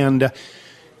 and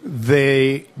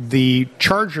the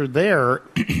charger there,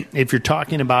 if you're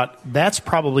talking about, that's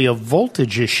probably a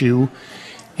voltage issue.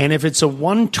 And if it's a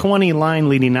 120 line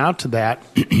leading out to that,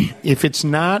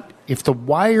 if the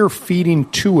wire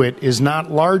feeding to it is not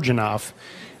large enough,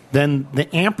 then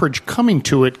the amperage coming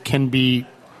to it can be,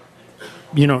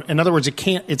 in other words,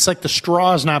 it's like the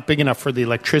straw is not big enough for the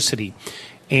electricity.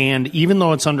 And even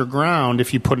though it's underground,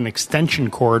 if you put an extension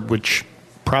cord, which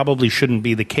probably shouldn't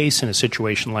be the case in a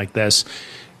situation like this,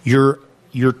 you're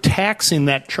taxing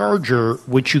that charger,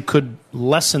 which you could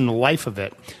lessen the life of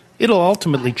it. It'll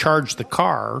ultimately charge the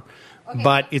car,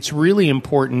 but it's really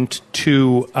important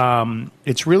to have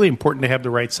the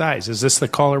right size. Is this the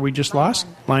caller we just lost?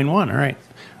 Line 1. All right.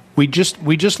 We just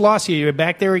lost you. You're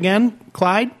back there again,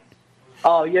 Clyde?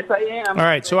 Oh, yes, I am. All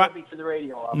right. So to the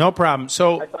radio. No problem.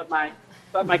 So I thought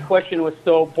my question was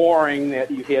so boring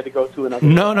that you had to go to another.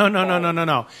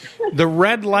 No. The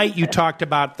red light you talked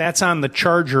about, that's on the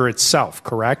charger itself,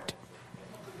 correct?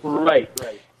 Right.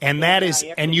 And that is,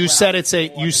 and you said it's a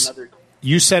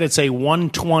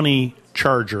 120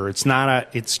 charger.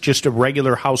 It's just a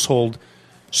regular household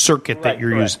circuit that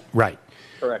you're using. Right.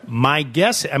 Correct. My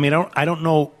guess, I don't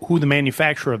know who the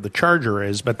manufacturer of the charger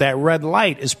is, but that red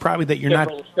light is probably that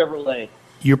Chevrolet.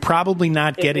 You're probably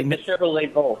not getting It's a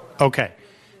Chevrolet Volt. Okay.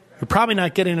 You're probably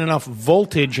not getting enough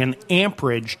voltage and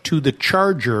amperage to the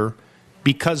charger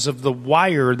because of the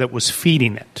wire that was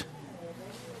feeding it.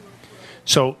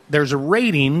 So there's a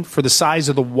rating for the size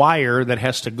of the wire that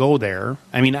has to go there.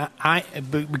 I mean,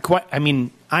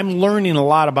 I'm learning a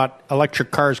lot about electric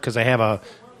cars because I have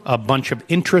a bunch of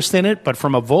interest in it. But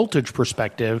from a voltage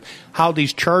perspective, how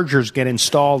these chargers get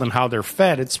installed and how they're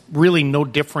fed, it's really no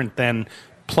different than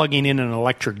plugging in an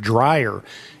electric dryer.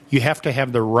 You have to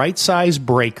have the right size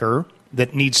breaker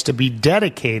that needs to be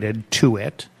dedicated to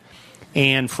it.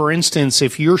 And for instance,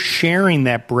 if you're sharing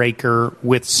that breaker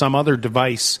with some other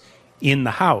device in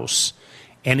the house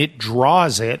and it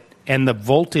draws it and the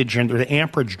voltage and the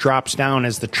amperage drops down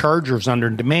as the charger's under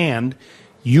demand,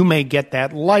 you may get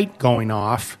that light going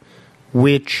off,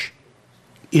 which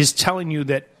is telling you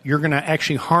that you're going to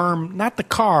actually harm not the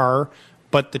car,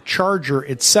 but the charger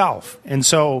itself. And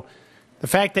so the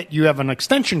fact that you have an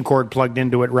extension cord plugged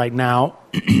into it right now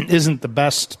isn't the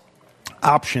best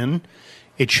option.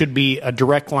 It should be a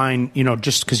direct line,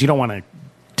 just because you don't want to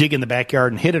dig in the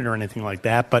backyard and hit it or anything like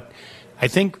that. But I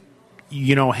think,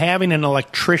 having an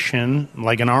electrician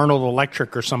like an Arnold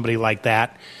Electric or somebody like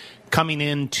that coming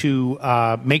in to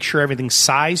make sure everything's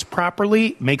sized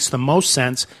properly makes the most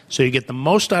sense, so you get the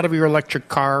most out of your electric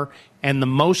car and the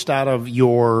most out of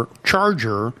your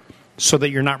charger so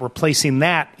that you're not replacing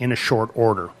that in a short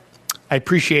order. I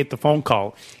appreciate the phone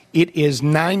call. It is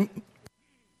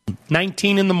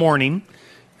 9:19 in the morning.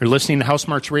 You're listening to House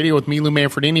Smarts Radio with me, Lou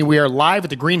Manfredini. We are live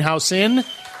at the Greenhouse Inn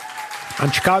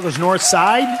on Chicago's north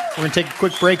side. We're going to take a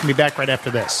quick break and be back right after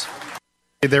this.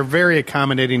 They're very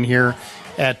accommodating here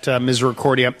at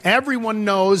Misericordia. Everyone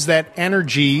knows that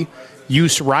energy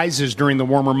use rises during the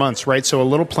warmer months, right? So a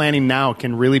little planning now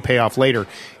can really pay off later.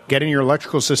 Getting your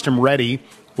electrical system ready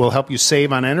will help you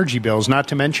save on energy bills, not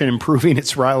to mention improving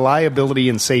its reliability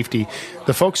and safety.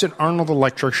 The folks at Arnold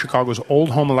Electric, Chicago's old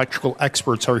home electrical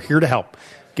experts, are here to help.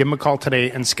 Give them a call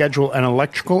today and schedule an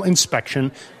electrical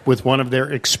inspection with one of their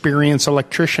experienced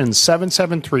electricians,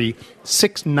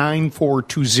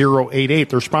 773-694-2088.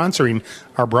 They're sponsoring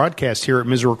our broadcast here at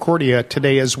Misericordia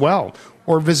today as well.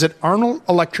 Or visit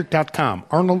arnoldelectric.com.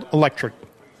 Arnold Electric,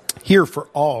 here for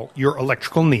all your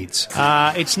electrical needs.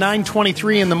 It's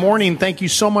 9:23 in the morning. Thank you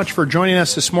so much for joining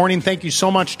us this morning. Thank you so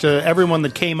much to everyone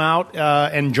that came out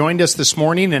and joined us this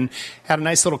morning and had a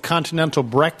nice little continental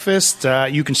breakfast.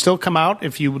 You can still come out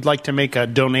if you would like to make a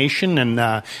donation and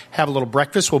have a little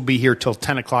breakfast. We'll be here till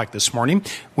 10 o'clock this morning.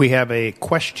 We have a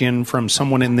question from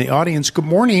someone in the audience. Good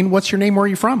morning. What's your name? Where are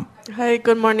you from? Hi,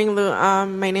 good morning, Lou.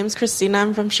 My name's Christina.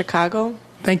 I'm from Chicago.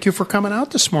 Thank you for coming out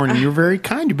this morning. You're very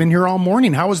kind. You've been here all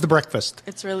morning. How was the breakfast?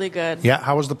 It's really good. Yeah,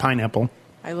 how was the pineapple?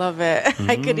 I love it.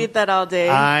 I could eat that all day.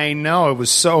 I know. It was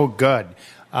so good.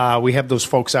 We have those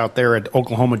folks out there at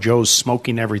Oklahoma Joe's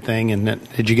smoking everything. And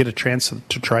did you get a chance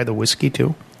to try the whiskey,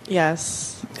 too?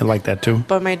 Yes. You like that, too?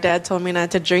 But my dad told me not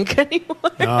to drink anymore.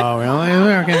 Oh,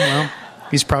 really? Okay, well,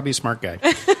 he's probably a smart guy.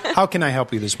 How can I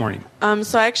help you this morning?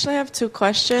 So I actually have two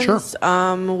questions. Sure.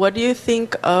 What do you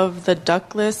think of the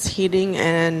ductless heating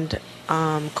and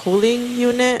cooling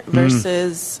unit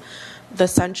versus the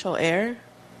central air?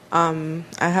 I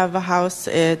have a house.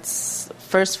 It's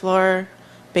first floor,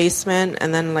 basement,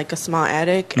 and then like a small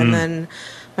attic. And then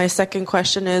my second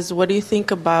question is, what do you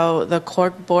think about the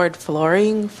corkboard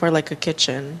flooring for like a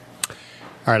kitchen?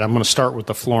 All right, I'm going to start with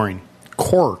the flooring.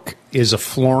 Cork is a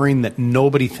flooring that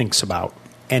nobody thinks about,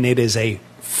 and it is a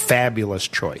fabulous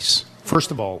choice.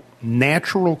 First of all,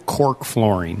 natural cork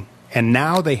flooring, and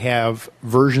now they have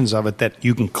versions of it that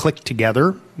you can click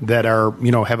together that are,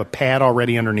 have a pad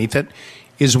already underneath it,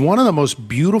 is one of the most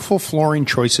beautiful flooring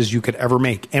choices you could ever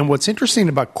make. And what's interesting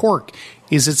about cork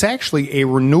is it's actually a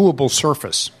renewable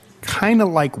surface, kind of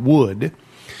like wood,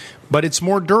 but it's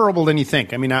more durable than you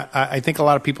think. I mean, I think a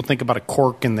lot of people think about a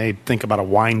cork and they think about a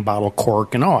wine bottle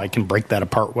cork and, I can break that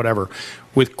apart, whatever.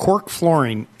 With cork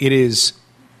flooring, it's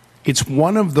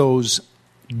one of those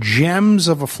gems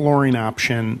of a flooring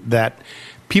option that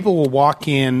people will walk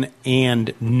in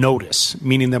and notice,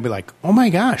 meaning they'll be like, oh my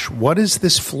gosh, what is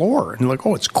this floor? And they're like,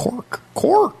 oh, it's cork.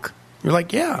 Cork. You're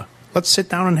like, yeah, let's sit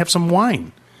down and have some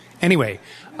wine. Anyway,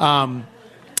 so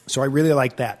I really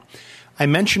like that. I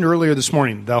mentioned earlier this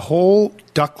morning, the whole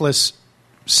ductless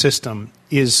system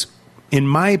is, in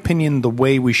my opinion, the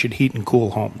way we should heat and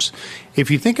cool homes. If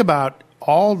you think about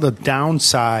all the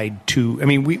downside to,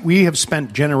 we have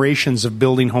spent generations of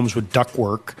building homes with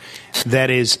ductwork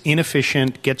that is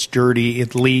inefficient, gets dirty,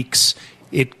 it leaks,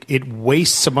 it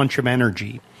wastes a bunch of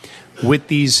energy. With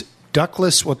these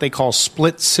ductless, what they call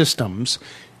split systems,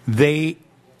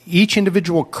 each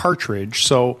individual cartridge,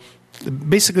 so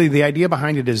basically, the idea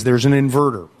behind it is there's an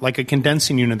inverter, like a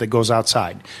condensing unit that goes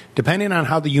outside. Depending on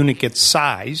how the unit gets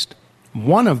sized,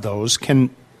 one of those can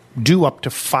do up to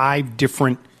 5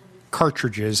 different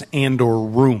cartridges and or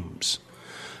rooms.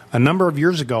 A number of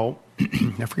years ago,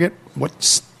 I forget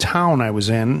what town I was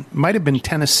in, might have been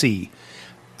Tennessee.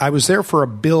 I was there for a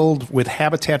build with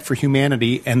Habitat for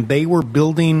Humanity, and they were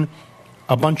building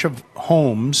a bunch of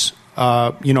homes,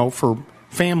 for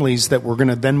families that were going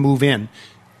to then move in.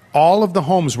 All of the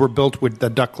homes were built with the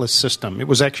ductless system. It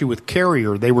was actually with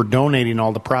Carrier. They were donating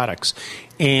all the products.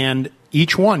 And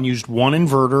each one used one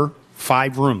inverter,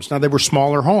 5 rooms. Now, they were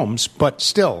smaller homes, but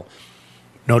still,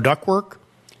 no ductwork.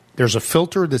 There's a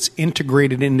filter that's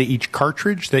integrated into each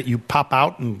cartridge that you pop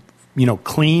out and,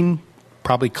 clean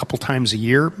probably a couple times a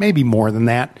year, maybe more than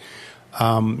that.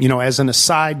 As an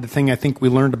aside, the thing I think we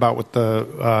learned about with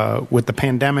the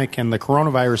pandemic and the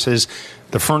coronavirus is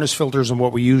the furnace filters and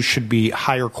what we use should be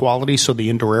higher quality, so the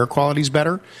indoor air quality is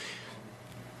better.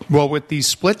 Well, with these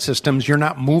split systems, you're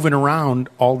not moving around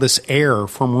all this air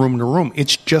from room to room.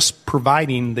 It's just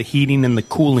providing the heating and the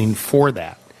cooling for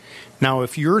that. Now,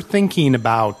 if you're thinking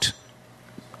about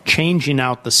changing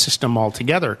out the system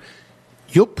altogether,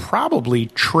 you'll probably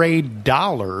trade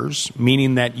dollars,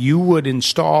 meaning that you would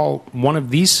install one of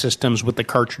these systems with the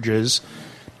cartridges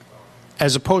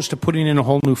as opposed to putting in a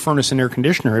whole new furnace and air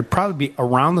conditioner. It'd probably be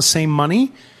around the same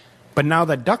money, but now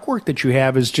that ductwork that you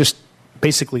have is just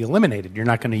basically eliminated. You're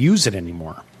not going to use it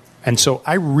anymore. And so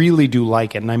I really do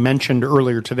like it. And I mentioned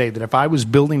earlier today that if I was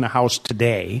building a house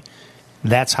today,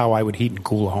 that's how I would heat and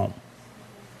cool a home.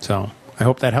 So I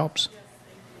hope that helps.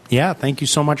 Yeah, thank you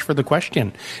so much for the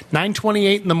question.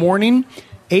 9:28 in the morning,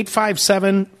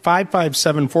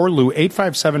 857-5574-LOU,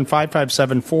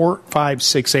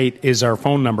 857-557-4568 is our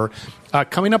phone number.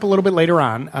 Coming up a little bit later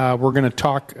on, we're going to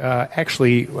talk, we're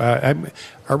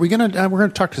going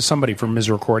to talk to somebody from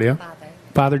Misericordia.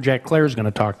 Father Jack Clare is going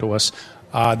to talk to us,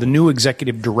 the new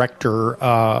executive director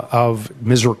of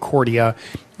Misericordia.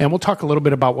 And we'll talk a little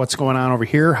bit about what's going on over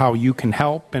here, how you can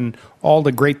help, and all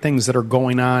the great things that are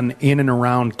going on in and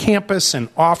around campus and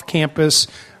off campus.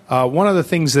 One of the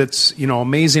things that's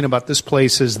amazing about this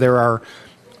place is there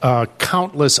are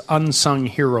countless unsung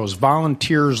heroes,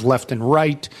 volunteers left and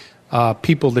right,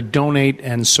 people that donate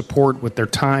and support with their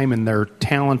time and their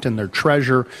talent and their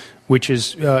treasure, which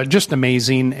is just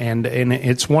amazing. And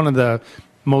it's one of the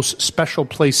most special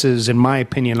places, in my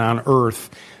opinion, on earth,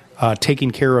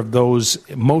 taking care of those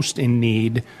most in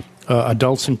need,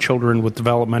 adults and children with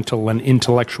developmental and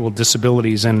intellectual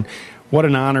disabilities. And what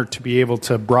an honor to be able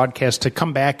to broadcast, to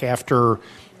come back after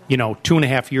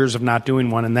 2.5 years of not doing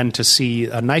one, and then to see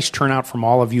a nice turnout from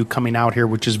all of you coming out here,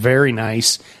 which is very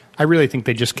nice. I really think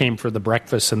they just came for the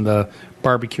breakfast and the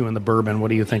barbecue and the bourbon. What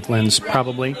do you think, Linz?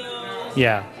 Probably.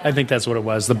 Yeah, I think that's what it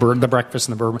was, the breakfast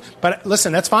and the bourbon. But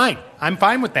listen, that's fine. I'm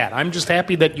fine with that. I'm just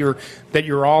happy that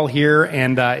you're all here.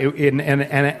 And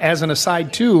as an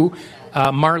aside too,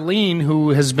 Marlene, who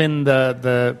has been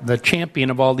the champion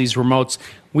of all these remotes,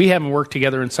 we haven't worked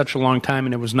together in such a long time,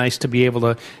 and it was nice to be able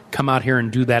to come out here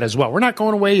and do that as well. We're not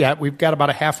going away yet. We've got about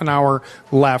a half an hour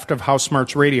left of House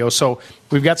Smarts Radio. So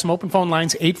we've got some open phone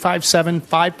lines,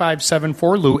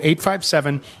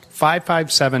 857-557-4LOU,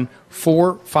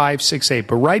 857-557-4568.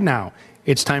 But right now,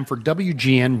 it's time for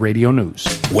WGN Radio News.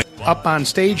 Up on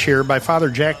stage here by Father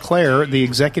Jack Clare, the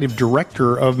executive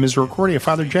director of Misericordia.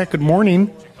 Father Jack, good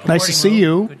morning. Nice to see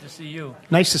you. Good to see you.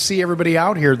 Nice to see everybody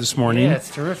out here this morning. Yeah, it's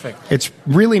terrific. It's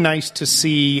really nice to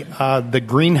see the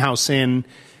Greenhouse Inn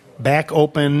back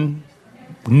open,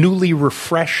 newly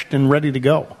refreshed and ready to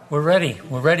go. We're ready.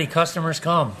 We're ready. Customers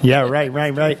come. Yeah,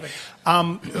 right.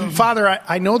 Father,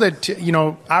 I know that,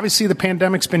 obviously the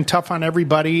pandemic's been tough on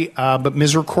everybody, but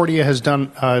Misericordia has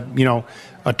done,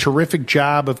 a terrific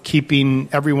job of keeping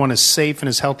everyone as safe and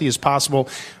as healthy as possible.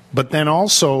 But then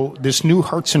also, this new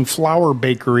Hearts and Flower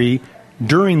Bakery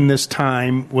during this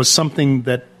time was something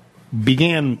that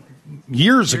began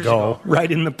years ago, right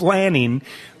in the planning,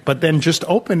 but then just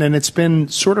opened, and it's been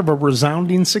sort of a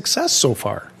resounding success so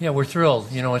far. Yeah, we're thrilled.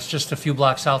 It's just a few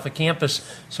blocks south of campus,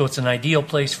 so it's an ideal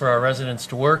place for our residents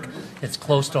to work. It's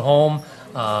close to home.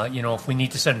 If we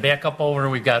need to send backup over,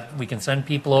 we can send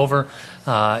people over.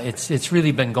 It's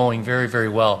really been going very, very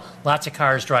well. Lots of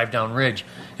cars drive down Ridge,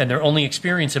 and their only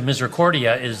experience of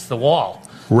Misericordia is the wall.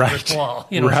 Right. Brick wall.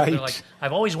 Right. So they're like,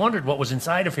 I've always wondered what was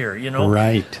inside of here.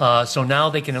 Right. So now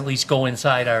they can at least go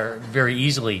inside very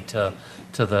easily to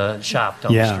the shop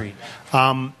down the street.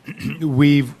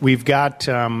 We've got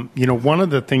one of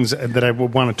the things that I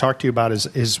would want to talk to you about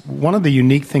is one of the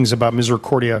unique things about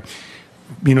Misericordia.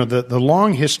 The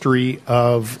long history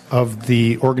of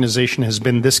the organization has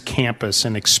been this campus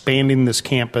and expanding this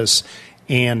campus,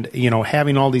 and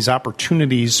having all these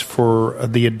opportunities for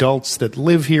the adults that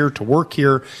live here to work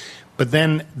here. But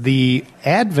then the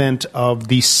advent of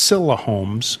the Scylla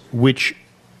homes, which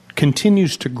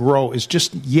continues to grow, is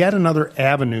just yet another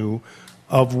avenue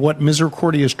of what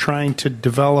Misericordia is trying to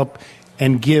develop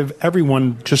and give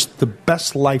everyone just the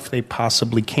best life they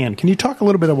possibly can. Can you talk a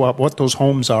little bit about what those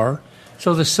homes are?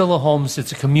 So the Scylla Homes,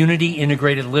 it's a community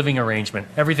integrated living arrangement.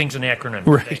 Everything's an acronym.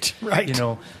 Right, right. You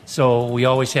know, so we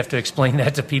always have to explain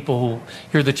that to people who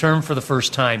hear the term for the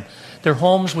first time. They're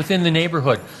homes within the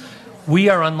neighborhood. We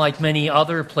are unlike many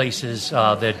other places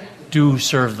that do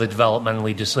serve the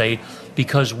developmentally disabled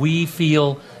because we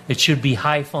feel it should be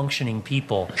high-functioning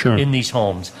people in these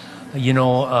homes. You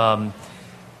know,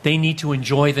 they need to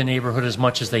enjoy the neighborhood as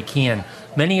much as they can.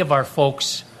 Many of our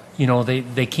folks, you know,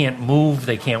 they can't move,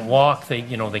 they can't walk, they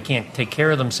can't take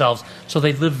care of themselves, so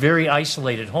they live very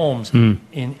isolated homes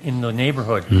in the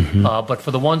neighborhood. But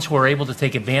for the ones who are able to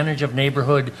take advantage of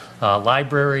neighborhood,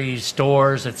 libraries,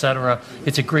 stores, etc.,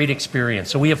 it's a great experience.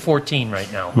 So we have 14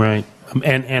 right now. Right.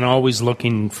 And always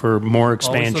looking for more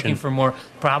expansion. Always looking for more.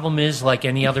 Problem is, like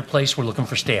any other place, we're looking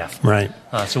for staff. Right.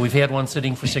 So we've had one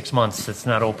sitting for 6 months that's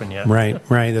not open yet. Right.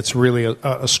 That's really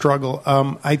a struggle.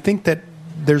 I think that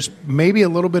there's maybe a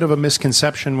little bit of a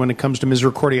misconception when it comes to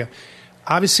Misericordia.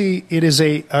 Obviously, it is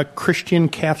a Christian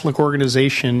Catholic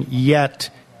organization,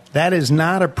 yet that is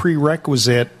not a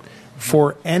prerequisite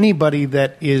for anybody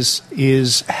that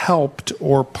is helped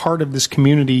or part of this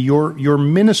community. Your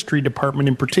ministry department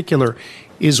in particular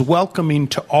is welcoming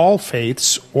to all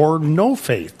faiths or no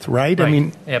faith, right? I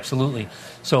mean, absolutely.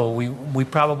 So we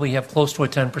probably have close to a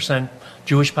 10%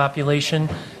 Jewish population,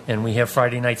 and we have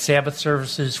Friday night Sabbath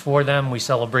services for them. We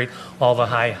celebrate all the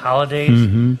high holidays.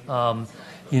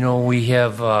 You know, we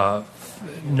have a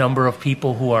number of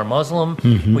people who are Muslim.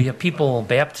 We have people,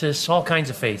 Baptists, all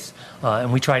kinds of faiths,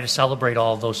 and we try to celebrate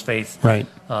all of those faiths. Right.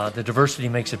 The diversity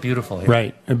makes it beautiful here.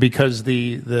 Right, because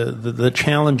the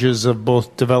challenges of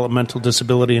both developmental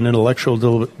disability and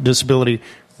intellectual disability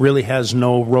really has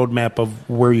no roadmap of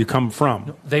where you come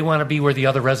from. They want to be where the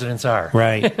other residents are.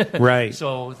 Right, right.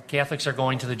 So Catholics are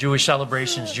going to the Jewish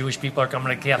celebrations. Jewish people are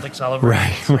coming to Catholic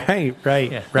celebrations.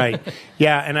 Right.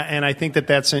 Yeah, and I think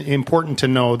that's important to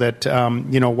know that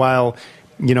while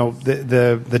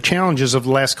the challenges of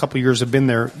the last couple of years have been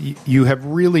there, you have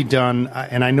really done,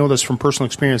 and I know this from personal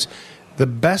experience, the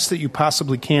best that you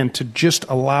possibly can to just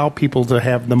allow people to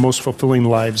have the most fulfilling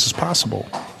lives as possible.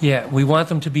 Yeah, we want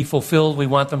them to be fulfilled. We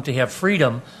want them to have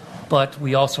freedom, but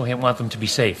we also want them to be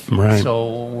safe. Right.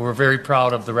 So we're very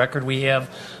proud of the record we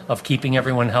have of keeping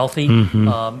everyone healthy.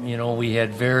 We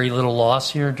had very little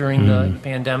loss here during the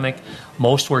pandemic.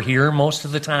 Most were here most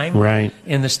of the time. Right.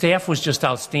 And the staff was just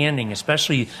outstanding,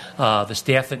 especially the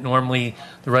staff that normally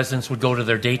the residents would go to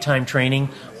their daytime training.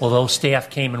 Well, those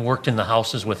staff came and worked in the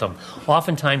houses with them,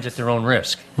 oftentimes at their own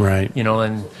risk. Right.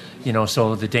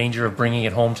 So the danger of bringing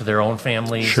it home to their own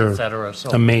families, et cetera.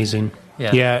 So, amazing.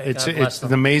 Yeah, it's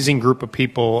an amazing group of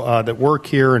people that work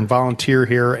here and volunteer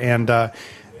here, and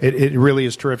it really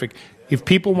is terrific. If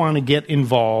people want to get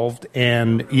involved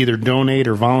and either donate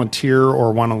or volunteer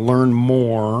or want to learn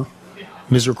more,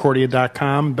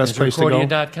 Misericordia.com, best place to go?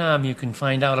 Misericordia.com, you can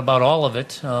find out about all of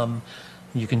it.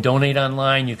 You can donate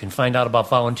online. You can find out about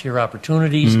volunteer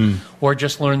opportunities or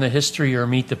just learn the history or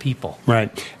meet the people.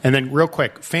 Right. And then real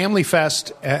quick, Family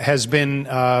Fest has been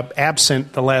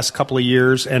absent the last couple of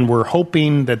years, and we're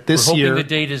hoping that this year... We're hoping the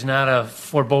date is not a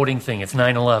foreboding thing. It's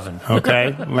 9/11.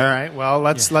 Okay. All right. Well,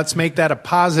 let's make that a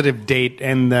positive date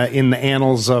in the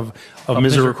annals of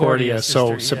Misericordia.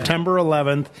 So September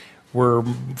 11th, we're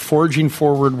forging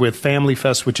forward with Family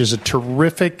Fest, which is a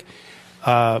terrific...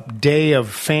 day of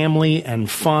family and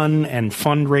fun and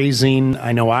fundraising.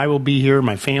 I know I will be here.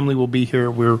 My family will be here.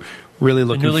 We're really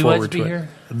looking forward to it. Here?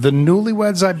 The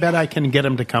newlyweds, I bet I can get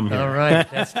them to come here. All right.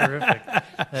 That's terrific.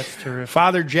 That's terrific.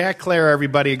 Father Jack Clare,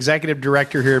 everybody, Executive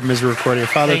Director here at Misericordia.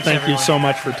 Father, thank you so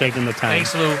much for taking the time.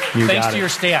 Thanks, Lou. Thanks to your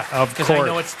staff. Of course. Because I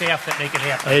know it's staff that make it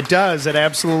happen. It does. It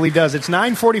absolutely does. It's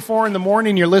 9:44 in the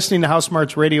morning. You're listening to House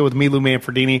Smarts Radio with me, Lou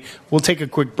Manfredini. We'll take a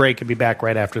quick break and be back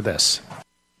right after this.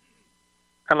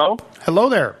 Hello? Hello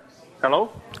there. Hello?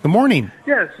 Good morning.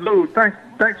 Yes, Lou. Thanks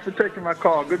for taking my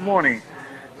call. Good morning.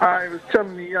 I was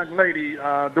telling the young lady,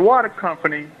 the water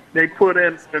company, they put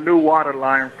in the new water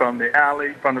line from the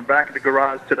alley, from the back of the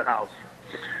garage to the house.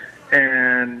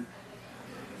 And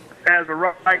as of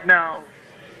right now,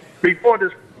 before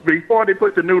they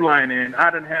put the new line in,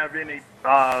 I didn't have any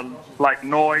like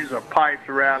noise or pipes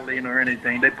rattling or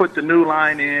anything. They put the new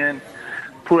line in,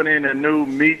 put in a new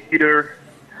meter.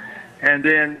 And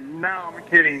then now I'm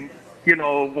getting,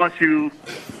 once you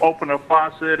open a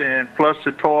faucet and flush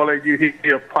the toilet, you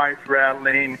hear pipes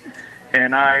rattling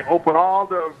And I opened all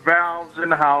the valves in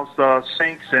the house,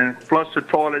 sinks, and flushed the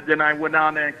toilet. Then I went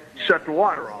down there and shut the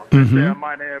water off. Mm-hmm. I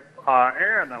might have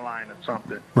air in the line or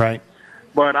something. Right.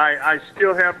 But I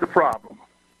still have the problem.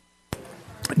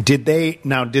 Did they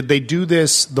do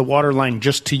this, the water line,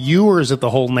 just to you, or is it the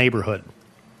whole neighborhood?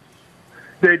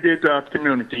 They did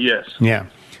community, yes. Yeah.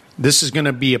 This is going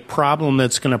to be a problem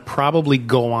that's going to probably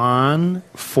go on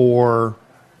for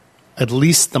at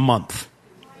least the month,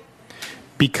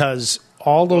 because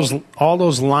all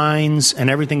those lines and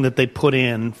everything that they put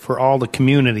in for all the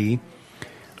community,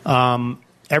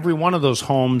 every one of those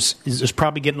homes is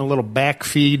probably getting a little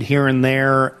backfeed here and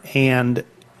there, and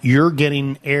you're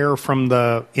getting air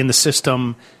in the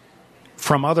system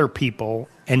from other people,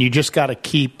 and you just got to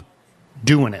keep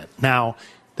doing it. Now,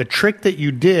 the trick that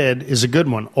you did is a good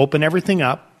one. Open everything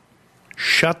up,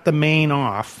 shut the main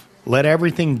off, let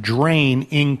everything drain,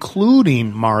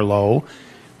 including, Marlo,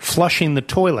 flushing the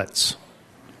toilets,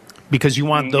 because you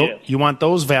want you want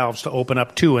those valves to open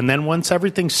up too. And then once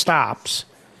everything stops,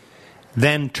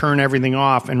 then turn everything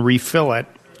off and refill it.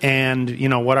 And,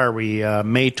 what are we,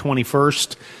 May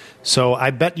 21st? So I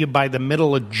bet you by the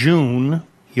middle of June,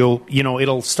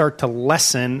 it'll start to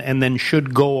lessen and then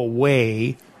should go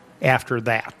away after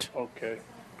that.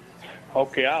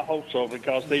 Okay, I hope so,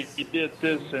 because they did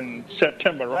this in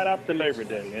September, right after Labor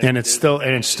Day. And it's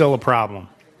still a problem.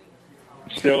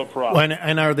 Still a problem.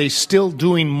 And are they still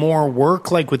doing more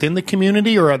work, like within the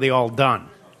community, or are they all done?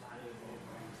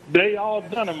 They all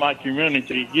done in my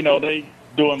community. They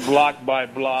doing block by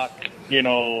block,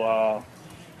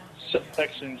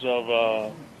 sections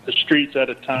of the streets at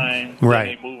a time. Right.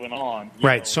 And they moving on.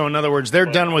 Right. So in other words, they're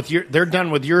done with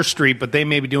your street, but they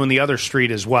may be doing the other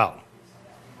street as well.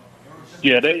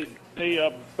 Yeah, they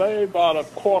about a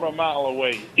quarter mile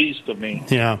away east of me.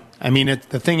 Yeah. I mean,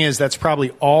 the thing is, that's probably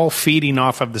all feeding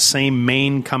off of the same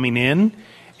main coming in.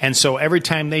 And so every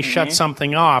time they shut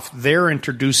something off, they're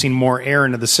introducing more air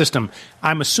into the system.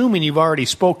 I'm assuming you've already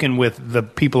spoken with the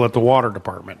people at the water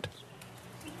department.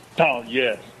 Oh,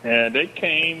 yes. And they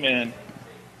came, and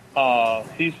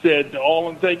he said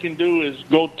all they can do is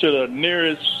go to the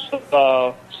nearest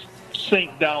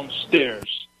sink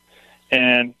downstairs.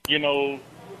 And,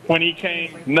 when he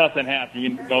came, nothing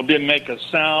happened. Didn't make a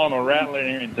sound or rattle or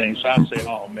anything. So I said,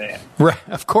 oh, man. Right.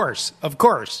 Of course.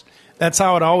 That's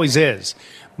how it always is.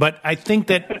 But I think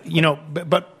that,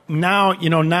 but now,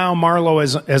 Marlo,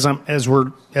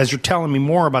 as you're telling me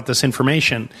more about this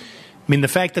information, I mean, the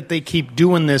fact that they keep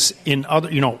doing this in other,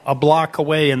 a block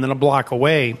away and then a block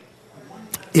away,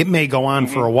 it may go on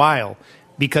for a while,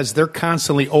 because they're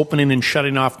constantly opening and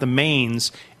shutting off the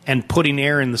mains and putting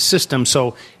air in the system.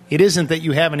 So it isn't that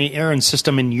you have any air in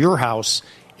system in your house.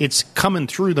 It's coming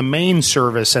through the main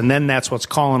service, and then that's what's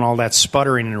calling all that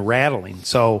sputtering and rattling.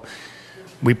 So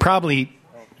you probably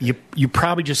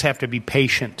just have to be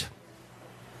patient.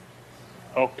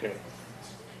 Okay.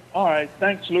 All right.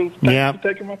 Thanks, Lou. Thanks for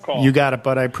taking my call. You got it,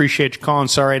 bud. I appreciate you calling.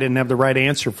 Sorry I didn't have the right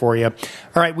answer for you. All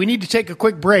right. We need to take a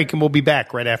quick break, and we'll be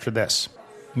back right after this.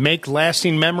 Make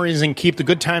lasting memories and keep the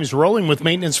good times rolling with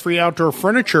maintenance-free outdoor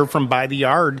furniture from By the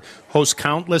Yard. Host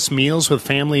countless meals with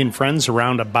family and friends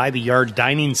around a By the Yard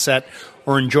dining set,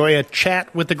 or enjoy a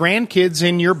chat with the grandkids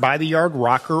in your By the Yard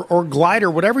rocker or glider.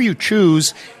 Whatever you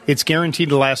choose, it's guaranteed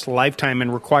to last a lifetime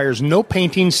and requires no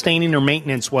painting, staining, or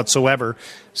maintenance whatsoever.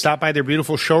 Stop by their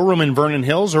beautiful showroom in Vernon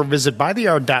Hills or visit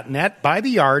bytheyard.net. By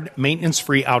the Yard,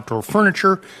 maintenance-free outdoor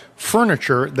furniture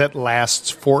that lasts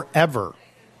forever.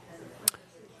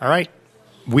 All right.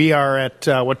 We are at,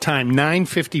 what time?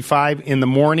 9:55 in the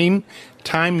morning.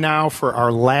 Time now for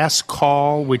our last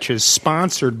call, which is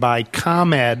sponsored by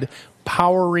ComEd,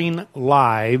 Powering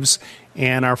Lives.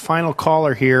 And our final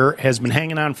caller here has been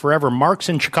hanging on forever. Mark's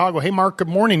in Chicago. Hey, Mark, good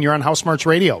morning. You're on House Smarts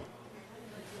Radio.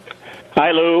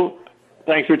 Hi, Lou.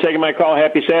 Thanks for taking my call.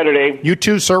 Happy Saturday. You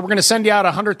too, sir. We're going to send you out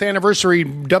a 100th anniversary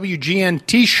WGN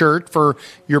T-shirt for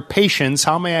your patience.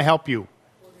 How may I help you?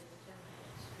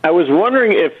 I was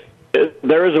wondering if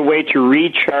there is a way to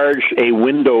recharge a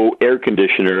window air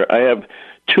conditioner. I have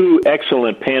two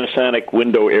excellent Panasonic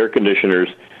window air conditioners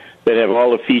that have all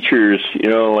the features,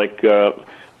 like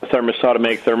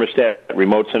automatic thermostat,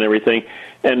 remotes and everything.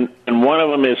 And one of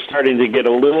them is starting to get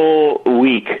a little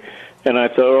weak. And I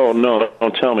thought, oh, no,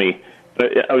 don't tell me.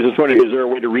 I was just wondering, is there a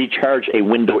way to recharge a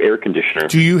window air conditioner?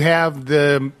 Do you have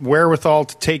the wherewithal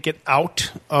to take it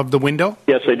out of the window?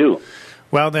 Yes, I do.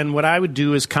 Well, then what I would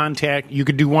do is you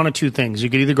could do one of two things. You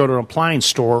could either go to an appliance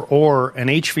store or an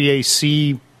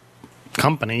HVAC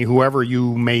company, whoever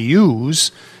you may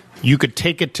use. You could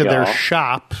take it to their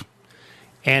shop,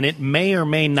 and it may or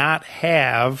may not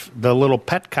have the little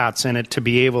pet cots in it to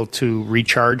be able to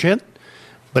recharge it.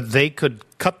 but they could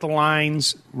cut the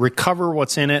lines, recover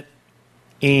what's in it,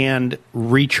 and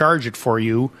recharge it for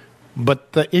you.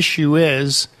 But the issue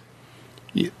is,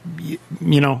 you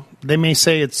know, they may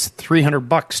say it's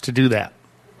 $300 to do that.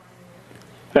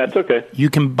 That's okay. You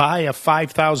can buy a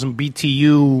 5,000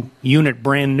 BTU unit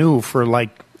brand new for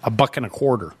like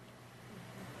 $1.25.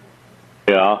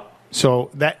 Yeah. So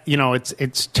that, you know,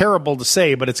 it's terrible to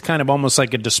say, but it's kind of almost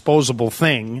like a disposable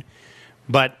thing.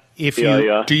 But if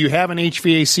do you have an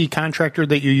HVAC contractor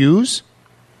that you use?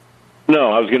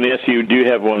 No, I was going to ask you, do you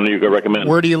have one that you could recommend?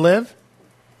 Where do you live?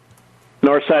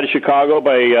 North side of Chicago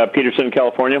by Peterson,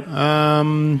 California.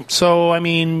 So, I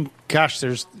mean, gosh,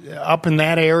 there's up in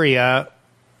that area,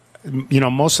 you know,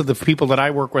 most of the people that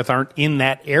I work with aren't in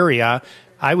that area.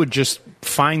 I would just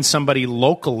find somebody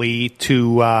locally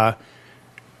to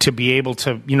be able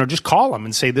to, you know, just call them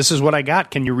and say, this is what I got.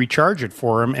 Can you recharge it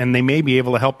for them? And they may be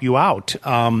able to help you out.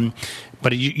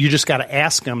 But you just got to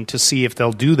ask them to see if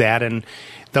they'll do that. And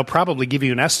they'll probably give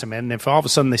you an estimate. And if all of a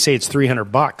sudden they say it's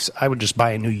 $300, I would just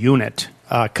buy a new unit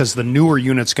because the newer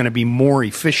unit's going to be more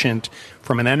efficient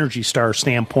from an Energy Star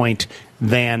standpoint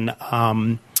than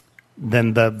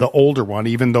the older one,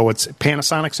 even though it's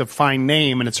Panasonic's a fine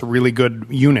name and it's a really good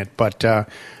unit. But yeah,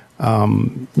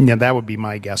 that would be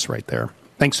my guess right there.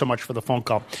 Thanks so much for the phone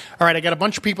call. All right, I got a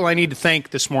bunch of people I need to thank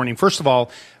this morning. First of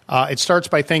all, it starts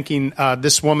by thanking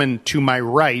this woman to my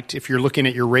right. If you're looking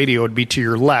at your radio, it'd be to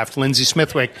your left, Lindsay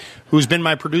Smithwick, who's been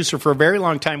my producer for a very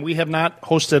long time. We have not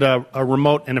hosted a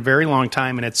remote in a very long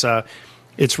time, and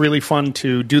it's really fun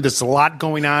to do this. A lot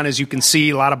going on, as you can see,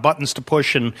 a lot of buttons to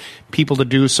push and people to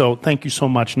do. So thank you so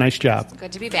much. Nice job.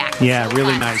 Good to be back. Yeah, so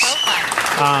really nice.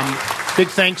 So big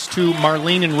thanks to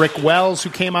Marlene and Rick Wells, who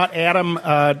came out, Adam,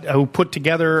 who put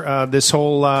together this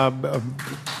whole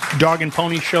dog and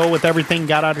pony show with everything,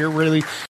 got out here really